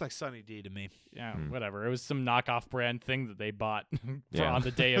 it looked like Sunny D to me. Yeah, whatever. It was some knockoff brand thing that they bought for Yeah. on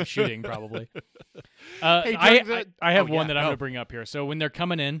the day of shooting, probably. Hey, I during the- I have oh, one yeah, that I'm go. going to bring up here. So when they're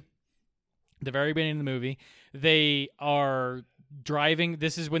coming in, the very beginning of the movie, they are driving.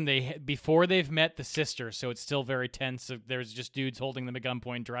 This is when before they've met the sister, so it's still very tense. There's just dudes holding them at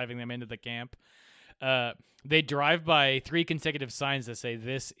gunpoint, driving them into the camp. They drive by 3 consecutive signs that say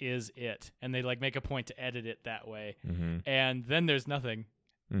 "This is it," and they like make a point to edit it that way. Mm-hmm. And then there's nothing.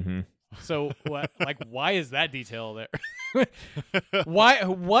 Mm-hmm. So what? Like, why is that detail there? Why?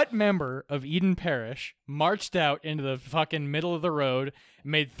 What member of Eden Parish marched out into the fucking middle of the road,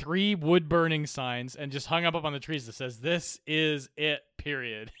 made 3 wood burning signs, and just hung up on the trees that says "This is it."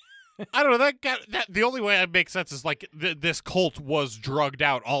 Period. I don't know. That the only way that makes sense is like this cult was drugged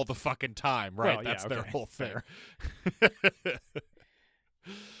out all the fucking time, right? Well, yeah, That's their okay, whole thing.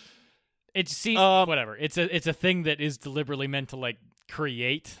 It's whatever. It's a thing that is deliberately meant to like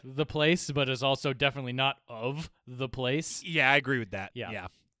create the place, but is also definitely not of the place. Yeah, I agree with that. Yeah.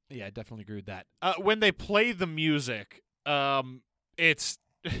 I definitely agree with that. When they play the music, it's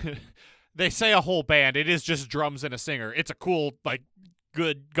they say a whole band. It is just drums and a singer. It's a cool, like,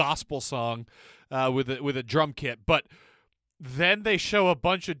 good gospel song with a drum kit, but then they show a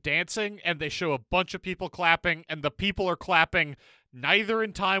bunch of dancing and they show a bunch of people clapping, and the people are clapping neither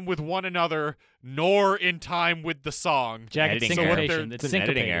in time with one another nor in time with the song. Jack, it's Editing error. syncopation. It's It's an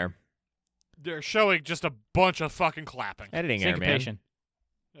editing syncopated. error. They're showing just a bunch of fucking clapping. Editing error, man. Syncopation.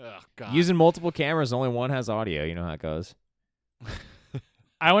 Oh, God. Using multiple cameras, only one has audio. You know how it goes.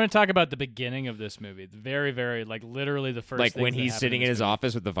 I want to talk about the beginning of this movie. The very, very, like, literally the first Like things when that he's happen sitting in this his movie.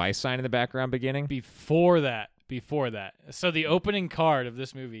 office with the Vice sign in the background beginning. Before that. So the opening card of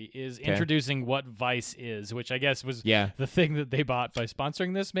this movie is introducing what Vice is, which I guess was Yeah. the thing that they bought by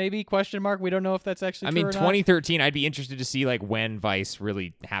sponsoring this, maybe, question mark. We don't know if that's actually I true mean, or not. 2013, I'd be interested to see like when Vice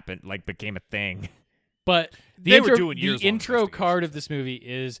really happened, like became a thing. But the They were intro, doing the years-long intro card investigations. of this movie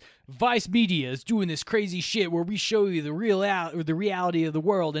is Vice Media is doing this crazy shit where we show you the reality of the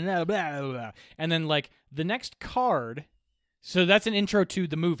world and blah, blah, blah, blah. And then like the next card, so that's an intro to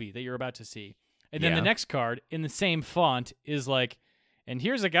the movie that you're about to see. And then the Yeah. next card in the same font is like, and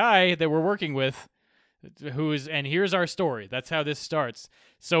here's a guy that we're working with and here's our story. That's how this starts.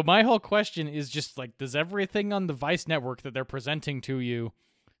 So my whole question is just like, does everything on the Vice network that they're presenting to you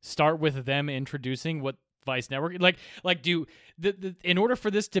start with them introducing what Vice Network like do in order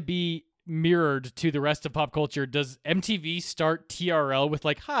for this to be mirrored to the rest of pop culture, does MTV start TRL with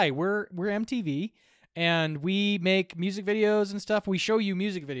like, hi, we're MTV and we make music videos and stuff. We show you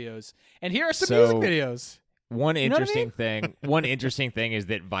music videos. And here are some So- music videos. One You know what I interesting thing. One interesting thing is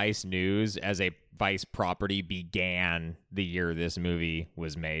that Vice News, as a Vice property, began the year this movie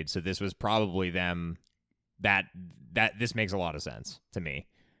was made. So this was probably them. That this makes a lot of sense to me.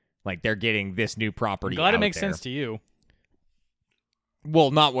 Like they're getting this new property. I'm glad it out makes there. sense to you. Well,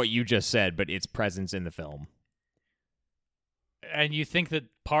 not what you just said, but its presence in the film. And you think that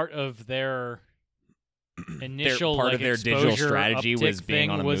part of their initial part like, of their digital exposure strategy uptick was being thing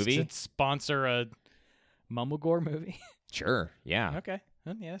on a was movie? to sponsor a Mumblegore movie? Sure. Yeah. Okay.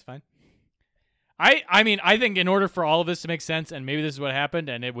 Yeah, that's fine. I mean, I think in order for all of this to make sense, and maybe this is what happened,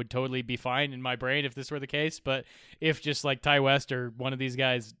 and it would totally be fine in my brain if this were the case, but if just like Ty West or one of these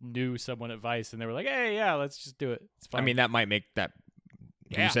guys knew someone at Vice and they were like, hey, yeah, let's just do it. It's fine. I mean, that might make that.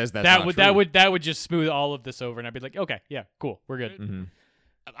 Yeah. Who says that's that not would true? that would just smooth all of this over, and I'd be like, okay, yeah, cool, we're good. Mhm.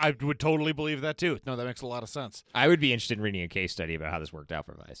 I would totally believe that too. No, that makes a lot of sense. I would be interested in reading a case study about how this worked out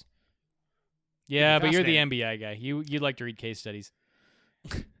for Vice. Yeah, but you're the Fascinating. MBI guy. You like to read case studies.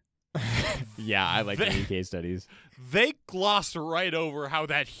 Yeah, I like the case studies. They glossed right over how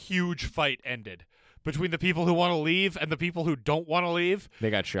that huge fight ended between the people who want to leave and the people who don't want to leave.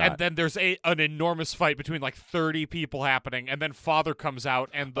 They got shot. And then there's an enormous fight between like 30 people happening, and then Father comes out,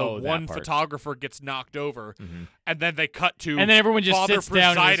 and the one part. photographer gets knocked over, and then they cut to And then everyone just Father sits down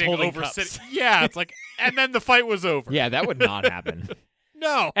and is presiding holding over cups. Yeah, it's like, and then the fight was over. Yeah, that would not happen.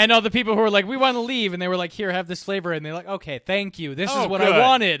 No. And all the people who were like, we want to leave, and they were like, here, have this flavor, and they're like, okay, thank you. This Oh, is what good. I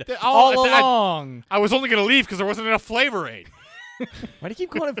wanted All- all I- along. I was only going to leave because there wasn't enough Flavor Aid. Why do you keep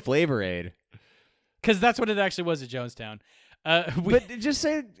calling it Flavor Aid? Because that's what it actually was at Jonestown. But just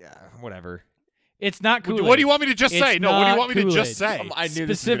say whatever. It's not Kool-Aid. What do you want me to just It's say? No, what do you not want me to Kool-Aid. just say? I knew this was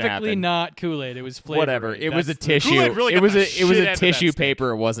gonna Specifically happen. not Kool-Aid. It was flavor. Whatever. It was a That's tissue. Kool-Aid really it got was the a shit end of that tissue stick.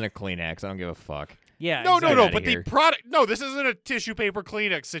 paper. It wasn't a Kleenex. I don't give a fuck. Yeah. No, exactly. no, outta but here. the product. No, this isn't a tissue paper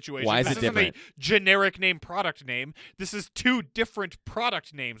Kleenex situation. Why is this it isn't different? a generic name product name. This is two different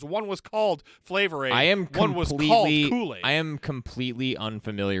product names. One was called Flavor Aid. I am One was called completely. Kool-Aid. I am completely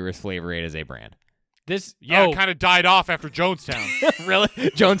unfamiliar with Flavor Aid as a brand. This Yeah, oh, it kind of died off after Jonestown. Really?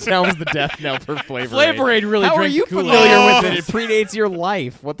 Jonestown was the death knell for Flavor Aid. Flavor Aid really How are drank you Kool-Aid. familiar with it? It predates your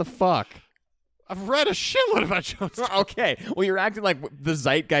life. What the fuck? I've read a shitload about Jonestown. Okay. Well, you're acting like the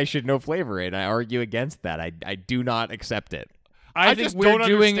zeitgeist should know Flavor Aid. I argue against that. I do not accept it. I I think just we're don't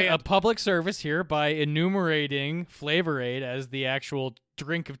doing understand. a public service here by enumerating Flavor Aid as the actual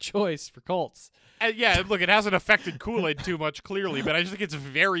drink of choice for cults. Yeah, look, it hasn't affected Kool-Aid too much, clearly, but I just think it's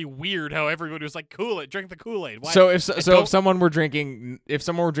very weird how everybody was like, Kool-Aid, drink the Kool-Aid. Why? So if don't- if someone were drinking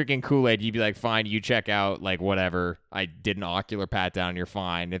Kool-Aid, you'd be like, fine, you check out, like whatever. I did an ocular pat down, you're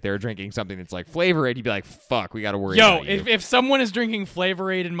fine. If they're drinking something that's like Flavor Aid, you'd be like, fuck, we got to worry Yo, about you. if someone is drinking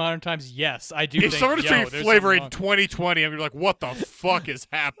Flavor Aid in modern times, yes, I do if think, someone is yo, drinking there's Flavor Aid something in 2020, I'm gonna be like, what the fuck is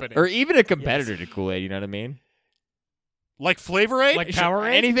happening? Or even a competitor to Kool-Aid, you know what I mean? Like Flavor Aid? Like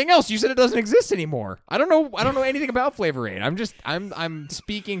Powerade? Anything else? You said it doesn't exist anymore. I don't know anything about Flavor Aid. I'm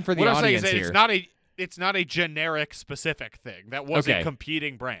speaking for the what I'm saying is audience that here. it's not a generic specific thing. That was Okay. a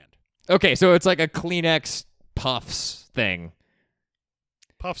competing brand. Okay, so it's like a Kleenex Puffs thing.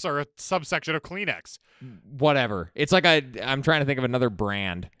 Puffs are a subsection of Kleenex. Whatever. It's like I'm trying to think of another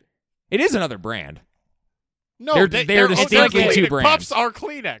brand. It is another brand. No, They're they're distinctly Kleenex. two brands. Puffs are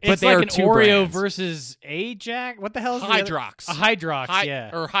Kleenex. But It's they like are an two Oreo brands. versus Ajax. What the hell is the other- Hydrox. A Hydrox, Hy- yeah.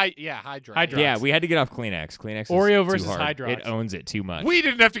 Or Hydrox. Hydrox. Yeah, we had to get off Kleenex. Kleenex is Oreo too versus hard. Hydrox. It owns it too much. We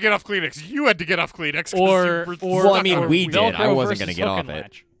didn't have to get off Kleenex. You had to get off Kleenex. 'cause Or, you were or Well, I mean, or we did. I Velcro wasn't versus gonna get Hook off and it.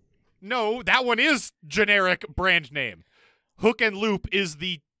 Latch. No, that one is generic brand name. Hook and Loop is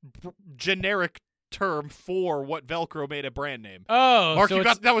the generic term for what Velcro made a brand name. Oh, Mark, so you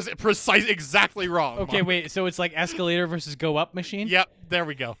it's- got that was exactly wrong. Okay, Mark. wait. So it's like escalator versus go up machine. Yep, there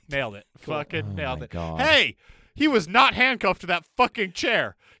we go. Nailed it. Fucking Oh nailed my it. God. Hey, he was not handcuffed to that fucking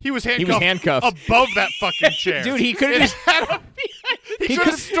chair. He was He was handcuffed. above that fucking chair. Dude, he could have just he he could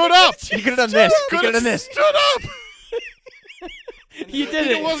have could've- stood up. he could have done this. He Could could have have done this. stood up. You did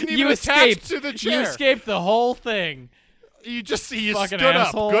It it. wasn't even you attached escaped. to the You chair. escaped the whole thing. You Fucking stood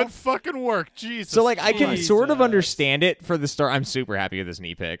asshole. up. Good fucking work. Jesus. So like I can sort of Jesus. understand it for the start. I'm super happy with this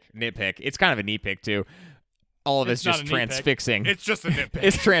nitpick. It's kind of a nitpick too. All of it's It's not just a nitpick. transfixing. It's just a nitpick.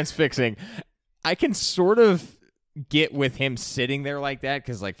 It's transfixing. I can sort of get with him sitting there like that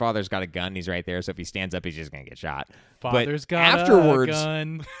because like Father's got a gun. He's right there. So if he stands up, he's just gonna get shot. Father's but got afterwards, a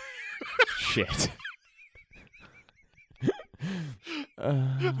gun. shit.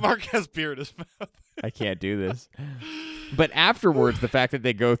 Mark has beer in his mouth. I can't do this. But afterwards, the fact that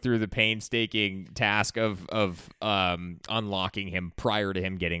they go through the painstaking task of unlocking him prior to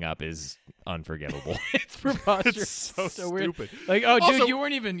him getting up is unforgivable. It's preposterous. It's so weird. stupid. Like, oh, Also- dude, you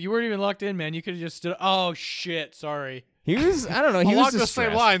weren't even locked in, man. You could have just stood. Oh shit, sorry. He was, I don't know, he Along was the distressed.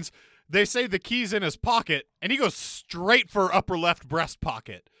 same lines, they say the key's in his pocket, and he goes straight for upper left breast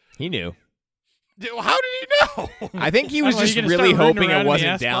pocket. He knew. How did he know? I think he was Oh, are you just gonna really start rooting hoping around it in the wasn't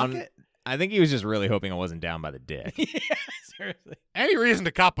ass down. pocket? I think he was just really hoping it wasn't down by the dick. Yeah, seriously. Any reason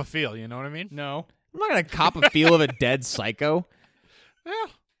to cop a feel, you know what I mean? No. I'm not gonna cop a feel of a dead psycho.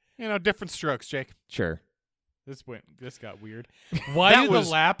 Well, different strokes, Jake. Sure. This got weird. Why That did was-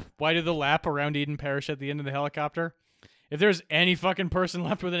 the lap around Eden perish at the end of the helicopter? If there's any fucking person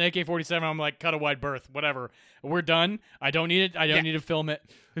left with an AK-47, I'm like, cut a wide berth, whatever. We're done. I don't need it. I don't need to film it.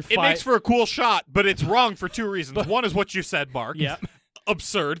 It makes for a cool shot, but it's wrong for two reasons. One is what you said, Mark. Yeah.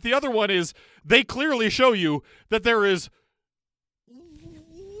 Absurd. The other one is they clearly show you that there is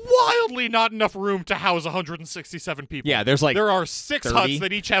wildly not enough room to house 167 people. Yeah, there's like there are 6 30? huts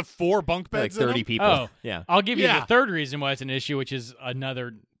that each have 4 bunk like beds 30 in them. people. Oh. Yeah. I'll give you Yeah. the third reason why it's an issue, which is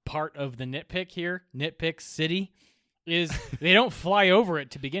another part of the nitpick here. Nitpick City is they don't fly over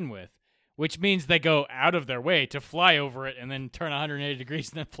it to begin with, which means they go out of their way to fly over it and then turn 180 degrees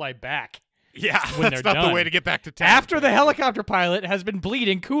and then fly back. Yeah, when that's they're not the done. way to get back to town. After the helicopter pilot has been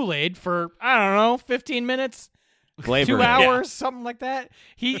bleeding Kool-Aid for, I don't know, 15 minutes, Flavor 2 it. hours, something like that.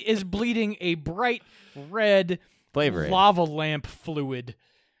 He is bleeding a bright red Flavor it. lava lamp fluid.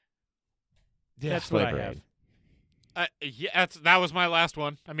 Yeah. That's what I Flavor have. It. Yeah, that was my last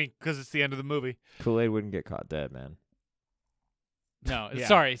one. I mean, because it's the end of the movie. Kool-Aid wouldn't get caught dead, man. No, Yeah.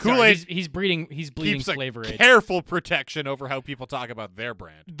 sorry. Kool-Aid He's bleeding Keeps Flavor a Aid. careful protection over how people talk about their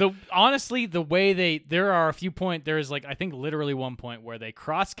brand. Honestly, the way there are a few points. There is I think literally one point where they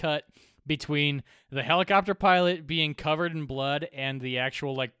cross cut between the helicopter pilot being covered in blood and the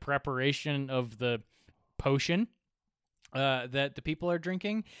actual preparation of the potion that the people are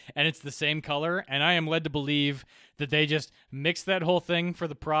drinking, and it's the same color. And I am led to believe that they just mixed that whole thing for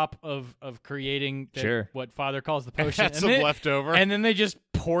the prop of creating Sure. what Father calls the potion. Had some leftover. And then they just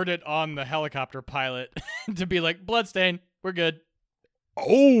poured it on the helicopter pilot to be like, bloodstain, we're good.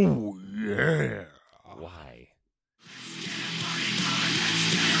 Oh, yeah. Why?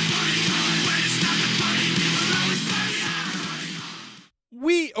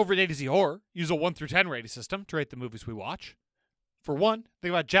 We, over at A to Z Horror, use a 1 through 10 rating system to rate the movies we watch. For one,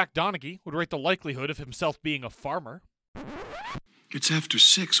 think about Jack Donaghy would rate the likelihood of himself being a farmer. It's after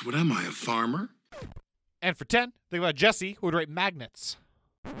 6. What am I, a farmer? And for 10, think about Jesse, who would rate magnets.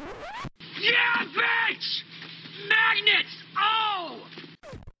 Yeah, bitch! Magnets! Oh!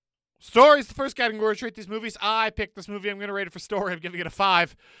 Story's the first category to rate these movies. I picked this movie. I'm going to rate it for story. I'm giving it a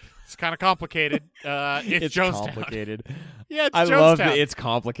 5. It's kind of complicated. It's Jonestown. Complicated. Yeah, it's I Jonestown. love that it's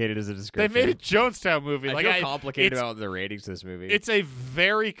complicated as a They description. made a Jonestown movie. I like feel complicated it's, about the ratings to this movie. It's a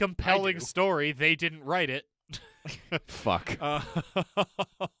very compelling I do. story. They didn't write it. Fuck. To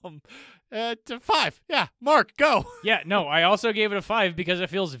 5. Yeah, Mark, go. Yeah, no, I also gave it a 5 because it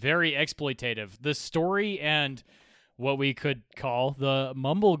feels very exploitative. The story and what we could call the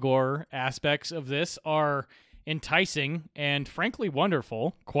mumblegore aspects of this are enticing and frankly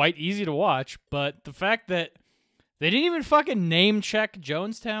wonderful, quite easy to watch, but the fact that they didn't even fucking name check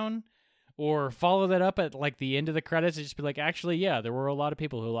Jonestown or follow that up at the end of the credits and just be like, actually, yeah, there were a lot of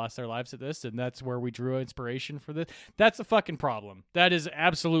people who lost their lives at this, and that's where we drew inspiration for this. That's a fucking problem. That is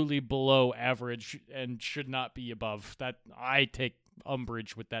absolutely below average and should not be above. That I take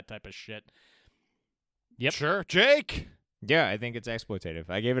umbrage with that type of shit. Yep. Sure. Jake. Yeah, I think it's exploitative.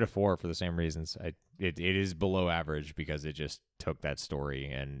 I gave it a 4 for the same reasons. It is below average because it just took that story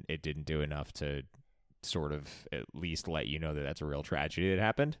and it didn't do enough to sort of at least let you know that that's a real tragedy that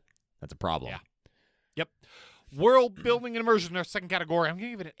happened. That's a problem. Yeah. Yep. World building and immersion, our second category. I'm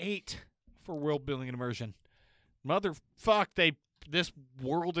going to give it an 8 for world building and immersion. Motherfuck, this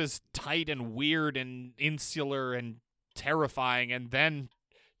world is tight and weird and insular and terrifying. And then,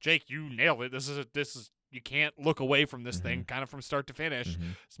 Jake, you nailed it. This is you can't look away from this thing, kind of from start to finish.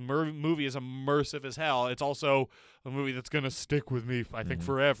 This movie is immersive as hell. It's also a movie that's going to stick with me, I think,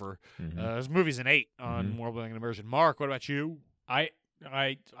 forever. This movie's an 8 on world building and immersion. Mark, what about you?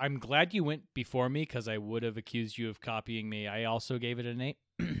 I'm glad you went before me because I would have accused you of copying me. I also gave it an 8.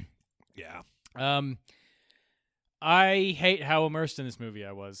 Yeah. I hate how immersed in this movie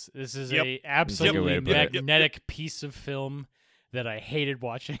I was. This is a absolutely That's a good way to put it. magnetic piece of film that I hated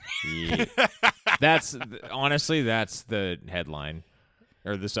watching. Yeah. Honestly, that's the headline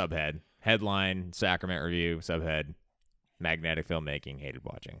or the subhead. Headline, Sacrament review, subhead, magnetic filmmaking, hated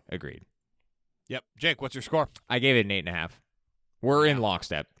watching. Agreed. Yep. Jake, what's your score? I gave it an 8.5. We're in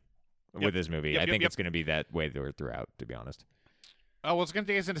lockstep with this movie. Yep, I think yep. it's going to be that way throughout, to be honest. Oh, well, it's going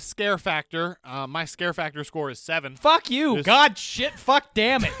to take us into scare factor. My scare factor score is 7. Fuck you. This- God shit. Fuck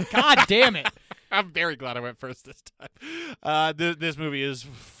damn it. God damn it. I'm very glad I went first this time. This movie is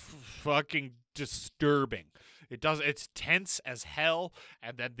fucking disturbing. It's tense as hell,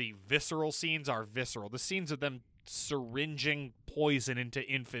 and then the visceral scenes are visceral. The scenes of them syringing poison into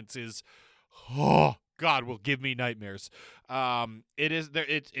infants is, oh God, will give me nightmares.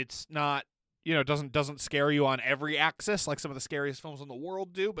 It's not, doesn't scare you on every axis like some of the scariest films in the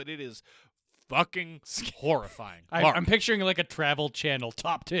world do, but it is fucking horrifying. I'm picturing a Travel Channel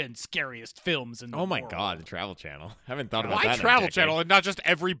top 10 scariest films in the Oh my world. God, the Travel Channel. I haven't thought about Why that. in a Travel decade. Channel and not just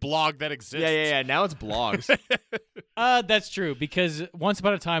every blog that exists? Yeah. Now it's blogs. That's true, because once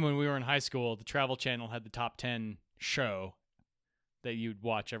upon a time when we were in high school, the Travel Channel had the top 10 show that you'd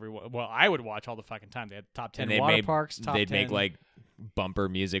watch I would watch all the fucking time. They had top 10 and water parks, top they'd 10. make bumper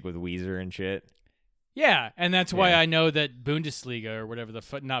music with Weezer and shit. Yeah, and that's why Yeah. I know that Bundesliga or whatever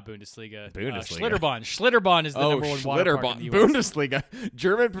not Bundesliga. Bundesliga. Schlitterbahn is the number one water park in the US. Bundesliga.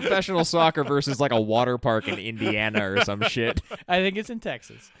 German professional soccer versus a water park in Indiana or some shit. I think it's in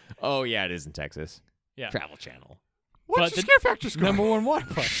Texas. Oh yeah, it is in Texas. Yeah. Travel Channel. What's But your the scare factor score? Number one water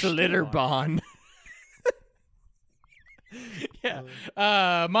park. Schlitterbahn.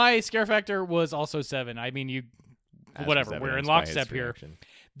 Yeah. My scare factor was also 7. I mean, whatever. We're in lockstep here.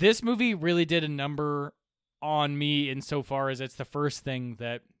 This movie really did a number on me insofar as it's the first thing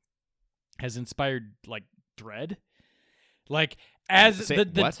that has inspired like dread. Like as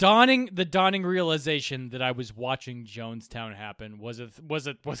the dawning realization that I was watching Jonestown happen was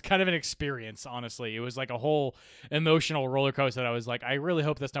kind of an experience. Honestly, it was like a whole emotional roller coaster. That I was like, I really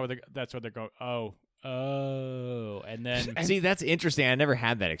hope that's not that's where they're going. Oh, and then see, that's interesting. I never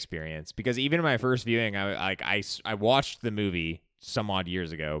had that experience because even in my first viewing, I watched the movie some odd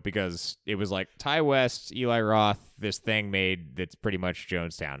years ago because it was like Ty West, Eli Roth, this thing made that's pretty much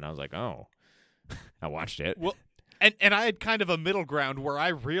Jonestown, and I was like, oh, I watched it. Well, and I had kind of a middle ground where I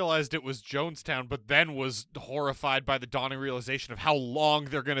realized it was Jonestown, but then was horrified by the dawning realization of how long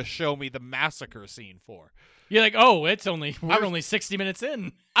they're going to show me the massacre scene for. You're like, oh, we're only 60 minutes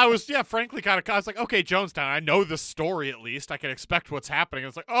in. I was, frankly, I was like, okay, Jonestown, I know the story at least. I can expect what's happening.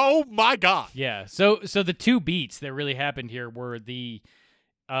 It's like, oh my God. Yeah. So the two beats that really happened here were the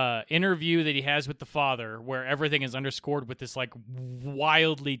interview that he has with the father, where everything is underscored with this like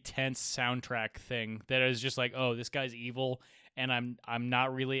wildly tense soundtrack thing that is just like, oh, this guy's evil, and I'm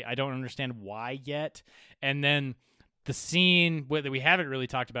not really, I don't understand why yet. And then the scene that we haven't really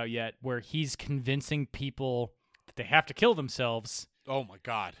talked about yet, where he's convincing people that they have to kill themselves. Oh my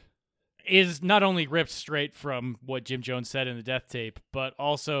God. Is not only ripped straight from what Jim Jones said in the death tape, but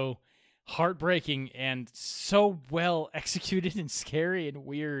also heartbreaking and so well executed and scary and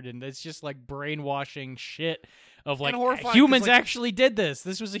weird. And it's just like brainwashing shit of like humans actually did this.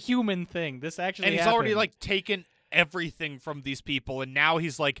 This was a human thing. This actually And he's happened. already like taken everything from these people. And now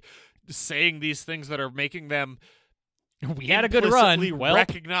he's like saying these things that are making them we had a good run. Well,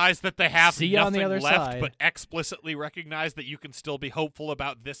 recognize that they have see you on the nothing other left, side. but explicitly recognize that you can still be hopeful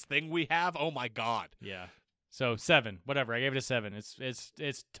about this thing we have. Oh my God. Yeah. So 7, whatever. I gave it a 7.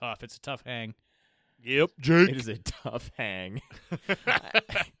 It's tough. It's a tough hang. Yep, Jake. It is a tough hang.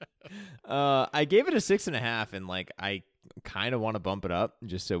 I gave it a 6.5, and like I kind of want to bump it up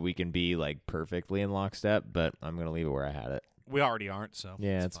just so we can be like perfectly in lockstep, but I'm gonna leave it where I had it. We already aren't, so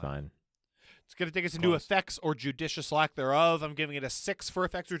yeah, it's fine. It's going to take us into effects or judicious lack thereof. I'm giving it a 6 for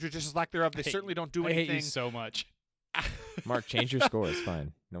effects or judicious lack thereof. They certainly don't do anything. I hate you so much. Mark, change your score. It's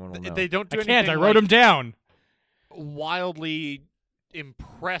fine. No one will know. They don't do I anything. can't. I wrote them down. Wildly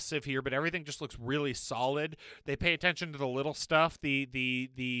impressive here, but everything just looks really solid. They pay attention to the little stuff.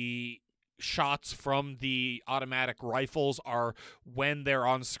 The shots from the automatic rifles are when they're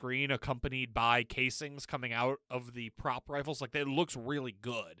on screen accompanied by casings coming out of the prop rifles. Like, it looks really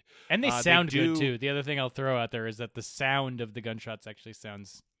good. And they sound good, too. The other thing I'll throw out there is that the sound of the gunshots actually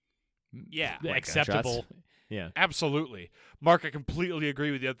sounds acceptable. Gunshots? Yeah. Absolutely. Mark, I completely agree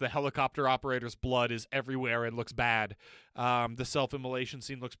with you. The helicopter operator's blood is everywhere and looks bad. The self-immolation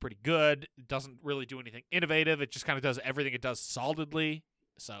scene looks pretty good. It doesn't really do anything innovative. It just kind of does everything it does solidly.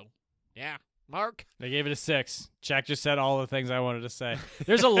 So, yeah. Mark? I gave it a 6. Jack just said all the things I wanted to say.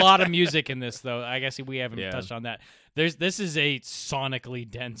 There's a lot of music in this, though. I guess we haven't touched on that. This is a sonically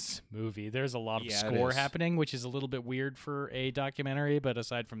dense movie. There's a lot of score happening, which is a little bit weird for a documentary, but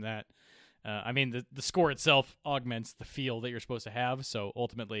aside from that, I mean, the score itself augments the feel that you're supposed to have, so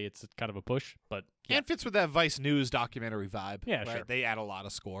ultimately it's kind of a push. But And fits with that Vice News documentary vibe. Yeah, right? sure. They add a lot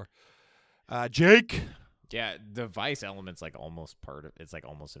of score. Jake? Yeah, the Vice element's like almost it's like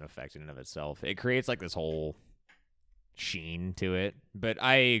almost an effect in and of itself. It creates like this whole sheen to it. But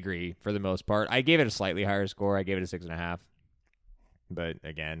I agree for the most part. I gave it a slightly higher score. I gave it a 6.5. But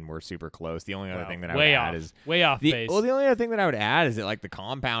again, we're super close. The only other thing that I would add is way off base. Well, the only other thing that I would add is that like the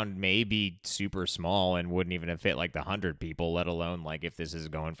compound may be super small and wouldn't even have fit like the 100 people, let alone like if this is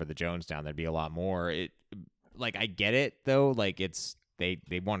going for the Jonestown, there'd be a lot more. It like I get it though, like it's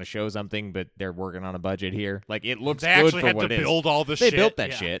they want to show something, but they're working on a budget here. Like it looks They good actually for had what to it is. build all this they shit. built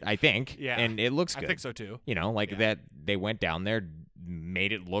that shit, I think. Yeah. And it looks good. I think so too. You know, like that they went down there,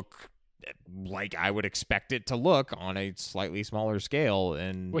 made it look like I would expect it to look on a slightly smaller scale,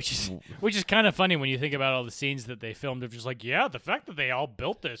 and which is kind of funny when you think about all the scenes that they filmed of just like, yeah, the fact that they all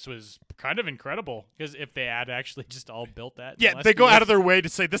built this was kind of incredible, because if they had actually just all built that, they go out of their way to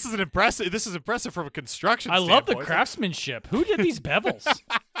say this is impressive from a construction I love the standpoint. craftsmanship. Who did these bevels?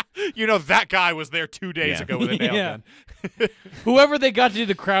 You know, that guy was there 2 days ago with a nail gun. Whoever they got to do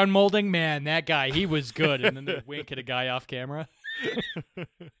the crown molding, man, that guy, he was good. And then they wink at a guy off camera.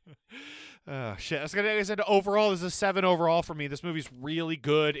 Oh, shit. I was going to say overall, this is a 7 overall for me. This movie's really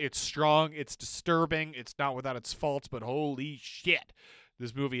good. It's strong. It's disturbing. It's not without its faults, but holy shit.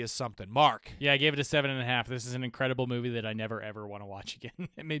 This movie is something. Mark. Yeah, I gave it a 7.5. This is an incredible movie that I never ever want to watch again.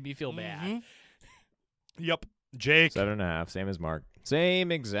 It made me feel bad. Yep. Jake. 7.5, same as Mark.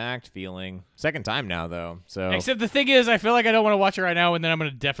 Same exact feeling. Second time now, though. So Except the thing is, I feel like I don't want to watch it right now, and then I'm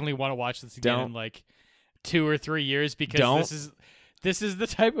going to definitely want to watch this again in like 2 or 3 years because this is the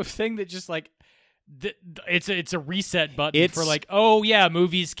type of thing that just like it's a reset button for like, oh yeah,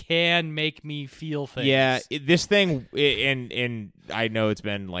 movies can make me feel things. Yeah, this thing, and I know it's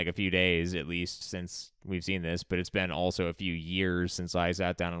been like a few days at least since we've seen this, but it's been also a few years since I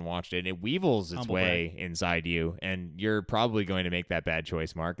sat down and watched it. And it weevils its Humble way inside you, and you're probably going to make that bad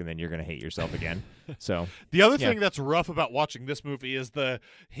choice, Mark, and then you're going to hate yourself again. So the other thing that's rough about watching this movie is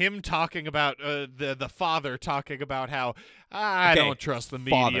him talking about the father talking about how I don't trust the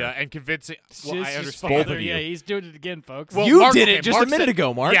media and convincing. Well, I understand. both of you. Yeah, he's doing it again, folks. Well, you Mark, did it just Mark a minute said-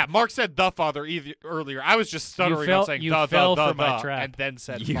 ago, Mark. Yeah, Mark said the father earlier. I was just stuttering on saying you the fell for my the, trap. and then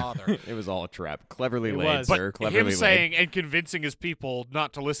said You- father. It was all a trap. Cleverly It laid, was. sir. But Cleverly him laid. saying and convincing his people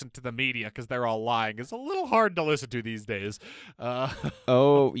not to listen to the media because they're all lying is a little hard to listen to these days.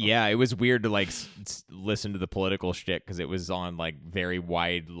 Oh yeah, it was weird to like listen to the political shit because it was on like very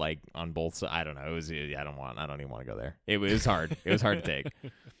wide, like on both sides. I don't know. It was. I don't even want to go there. It was hard. It was hard to take.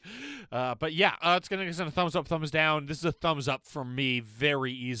 But yeah, it's gonna get a thumbs up, thumbs down. This is a thumbs up from me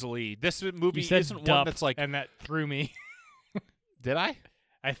very easily. This movie You said isn't one dup, that's like. and that threw me. Did I?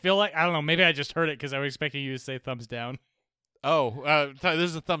 I feel like I don't know. Maybe I just heard it because I was expecting you to say thumbs down. Oh,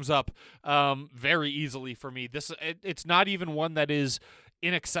 this is a thumbs up, very easily for me. It's not even one that is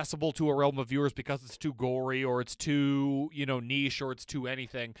inaccessible to a realm of viewers because it's too gory or it's too niche or it's too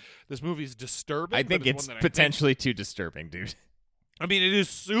anything. This movie is disturbing. I think but it's one that potentially too disturbing, dude. I mean, it is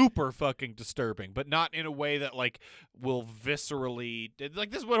super fucking disturbing, but not in a way that like will viscerally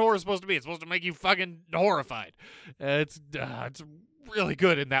like this is what horror is supposed to be. It's supposed to make you fucking horrified. It's really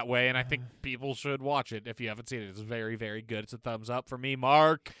good in that way, and I think people should watch it if you haven't seen it. It's very, very good. It's a thumbs up for me,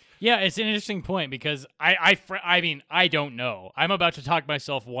 Mark. Yeah, it's an interesting point because I mean, I don't know. I'm about to talk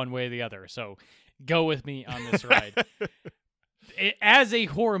myself one way or the other, so go with me on this ride. As a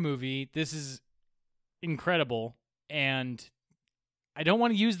horror movie, this is incredible, and I don't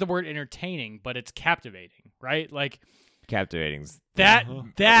want to use the word entertaining, but it's captivating, right? Like Captivating's that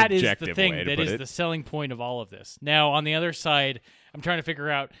is the objective thing way to that put is it. the selling point of all of this. Now, on the other side, I'm trying to figure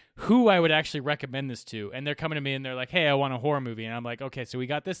out who I would actually recommend this to, and they're coming to me and they're like, "Hey, I want a horror movie," and I'm like, "Okay, so we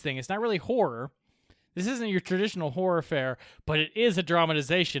got this thing. It's not really horror. This isn't your traditional horror fare, but it is a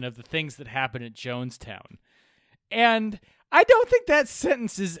dramatization of the things that happen at Jonestown." And I don't think that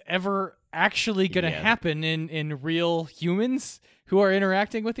sentence is ever actually going to happen in real humans who are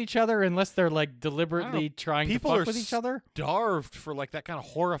interacting with each other unless they're like deliberately trying to People fuck are with each other. Starved for like that kind of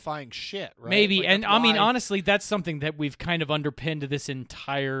horrifying shit, right? Maybe. Like, And that's I mean, why- honestly, that's something that we've kind of underpinned this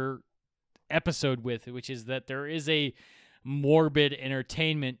entire episode with, which is that there is a morbid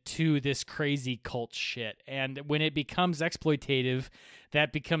entertainment to this crazy cult shit. And when it becomes exploitative,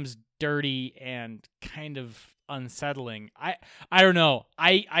 that becomes dirty and kind of unsettling. I don't know.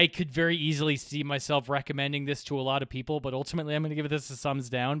 I could very easily see myself recommending this to a lot of people, but ultimately I'm going to give this a thumbs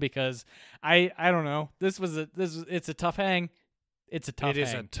down because I don't know. It's a tough hang. It's a tough It hang.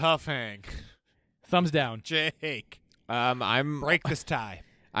 is a tough hang. Thumbs down. Jake, I'm break this tie.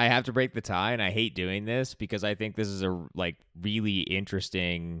 I have to break the tie, and I hate doing this because I think this is a like really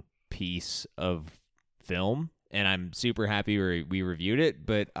interesting piece of film, and I'm super happy we reviewed it.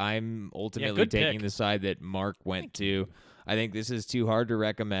 But I'm ultimately good taking pick. the side that Mark went to. I think this is too hard to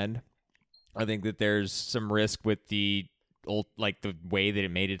recommend. I think that there's some risk with the way that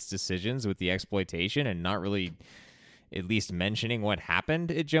it made its decisions with the exploitation and not really at least mentioning what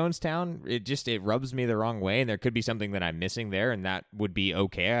happened at Jonestown. It rubs me the wrong way, and there could be something that I'm missing there, and that would be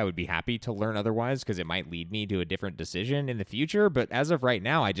okay. I would be happy to learn otherwise because it might lead me to a different decision in the future. But as of right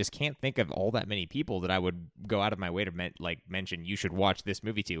now, I just can't think of all that many people that I would go out of my way to mention you should watch this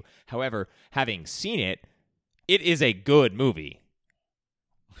movie to. However, having seen it, it is a good movie.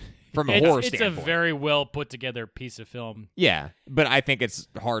 From a horror It's a standpoint. very well put together piece of film. Yeah, but I think it's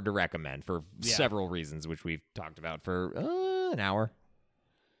hard to recommend for Yeah. several reasons, which we've talked about for an hour.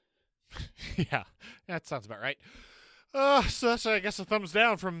 Yeah, that sounds about right. So that's, I guess, a thumbs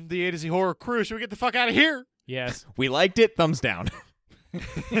down from the A to Z horror crew. Should we get the fuck out of here? Yes. We liked it. Thumbs down.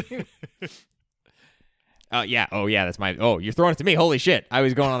 Yeah. Oh, yeah. That's my. Oh, you're throwing it to me. Holy shit. I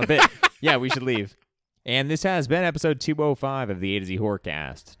was going on a bit. Yeah, we should leave. And this has been episode 205 of the A to Z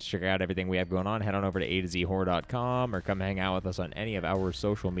Horrorcast. To check out everything we have going on, head on over to a2zhorror.com or come hang out with us on any of our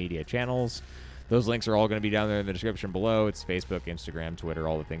social media channels. Those links are all going to be down there in the description below. It's Facebook, Instagram, Twitter,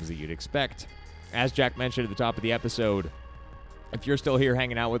 all the things that you'd expect. As Jack mentioned at the top of the episode, If you're still here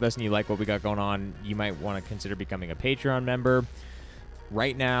hanging out with us and you like what we got going on, you might want to consider becoming a Patreon member.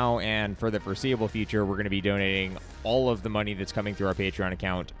 Right now and for the foreseeable future, we're going to be donating all of the money that's coming through our Patreon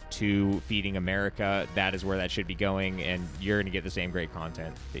account to Feeding America. That is where that should be going, and you're going to get the same great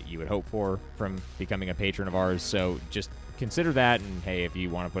content that you would hope for from becoming a patron of ours. So just consider that, and hey, if you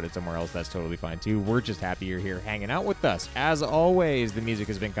want to put it somewhere else, that's totally fine too. We're just happy you're here hanging out with us. As always, the music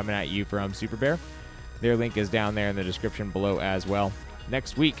has been coming at you from Super Bear. Their link is down there in the description below as well.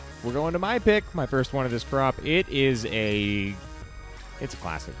 Next week, we're going to my pick, my first one of this crop. It's a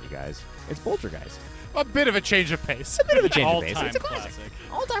classic, you guys. It's Poltergeist. A bit of a change of pace. A bit of a change of pace. All-time It's a classic. classic.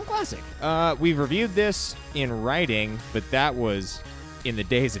 All-time classic. We've reviewed this in writing, but that was in the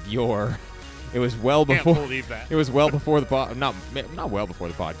days of yore. It was well Can't before. believe that. It was well before the not well before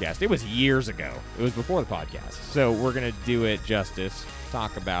the podcast. It was years ago. It was before the podcast. So we're gonna do it justice.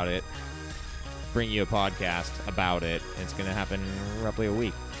 Talk about it. Bring you a podcast about it. It's gonna happen in roughly a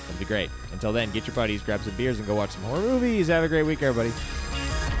week. It'll be great. Until then, get your buddies, grab some beers, and go watch some horror movies. Have a great week, everybody.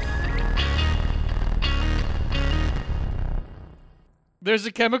 There's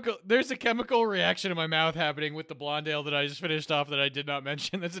a chemical reaction in my mouth happening with the blonde ale that I just finished off that I did not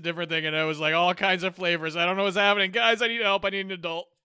mention. That's a different thing, and it was like all kinds of flavors. I don't know what's happening. Guys, I need help. I need an adult.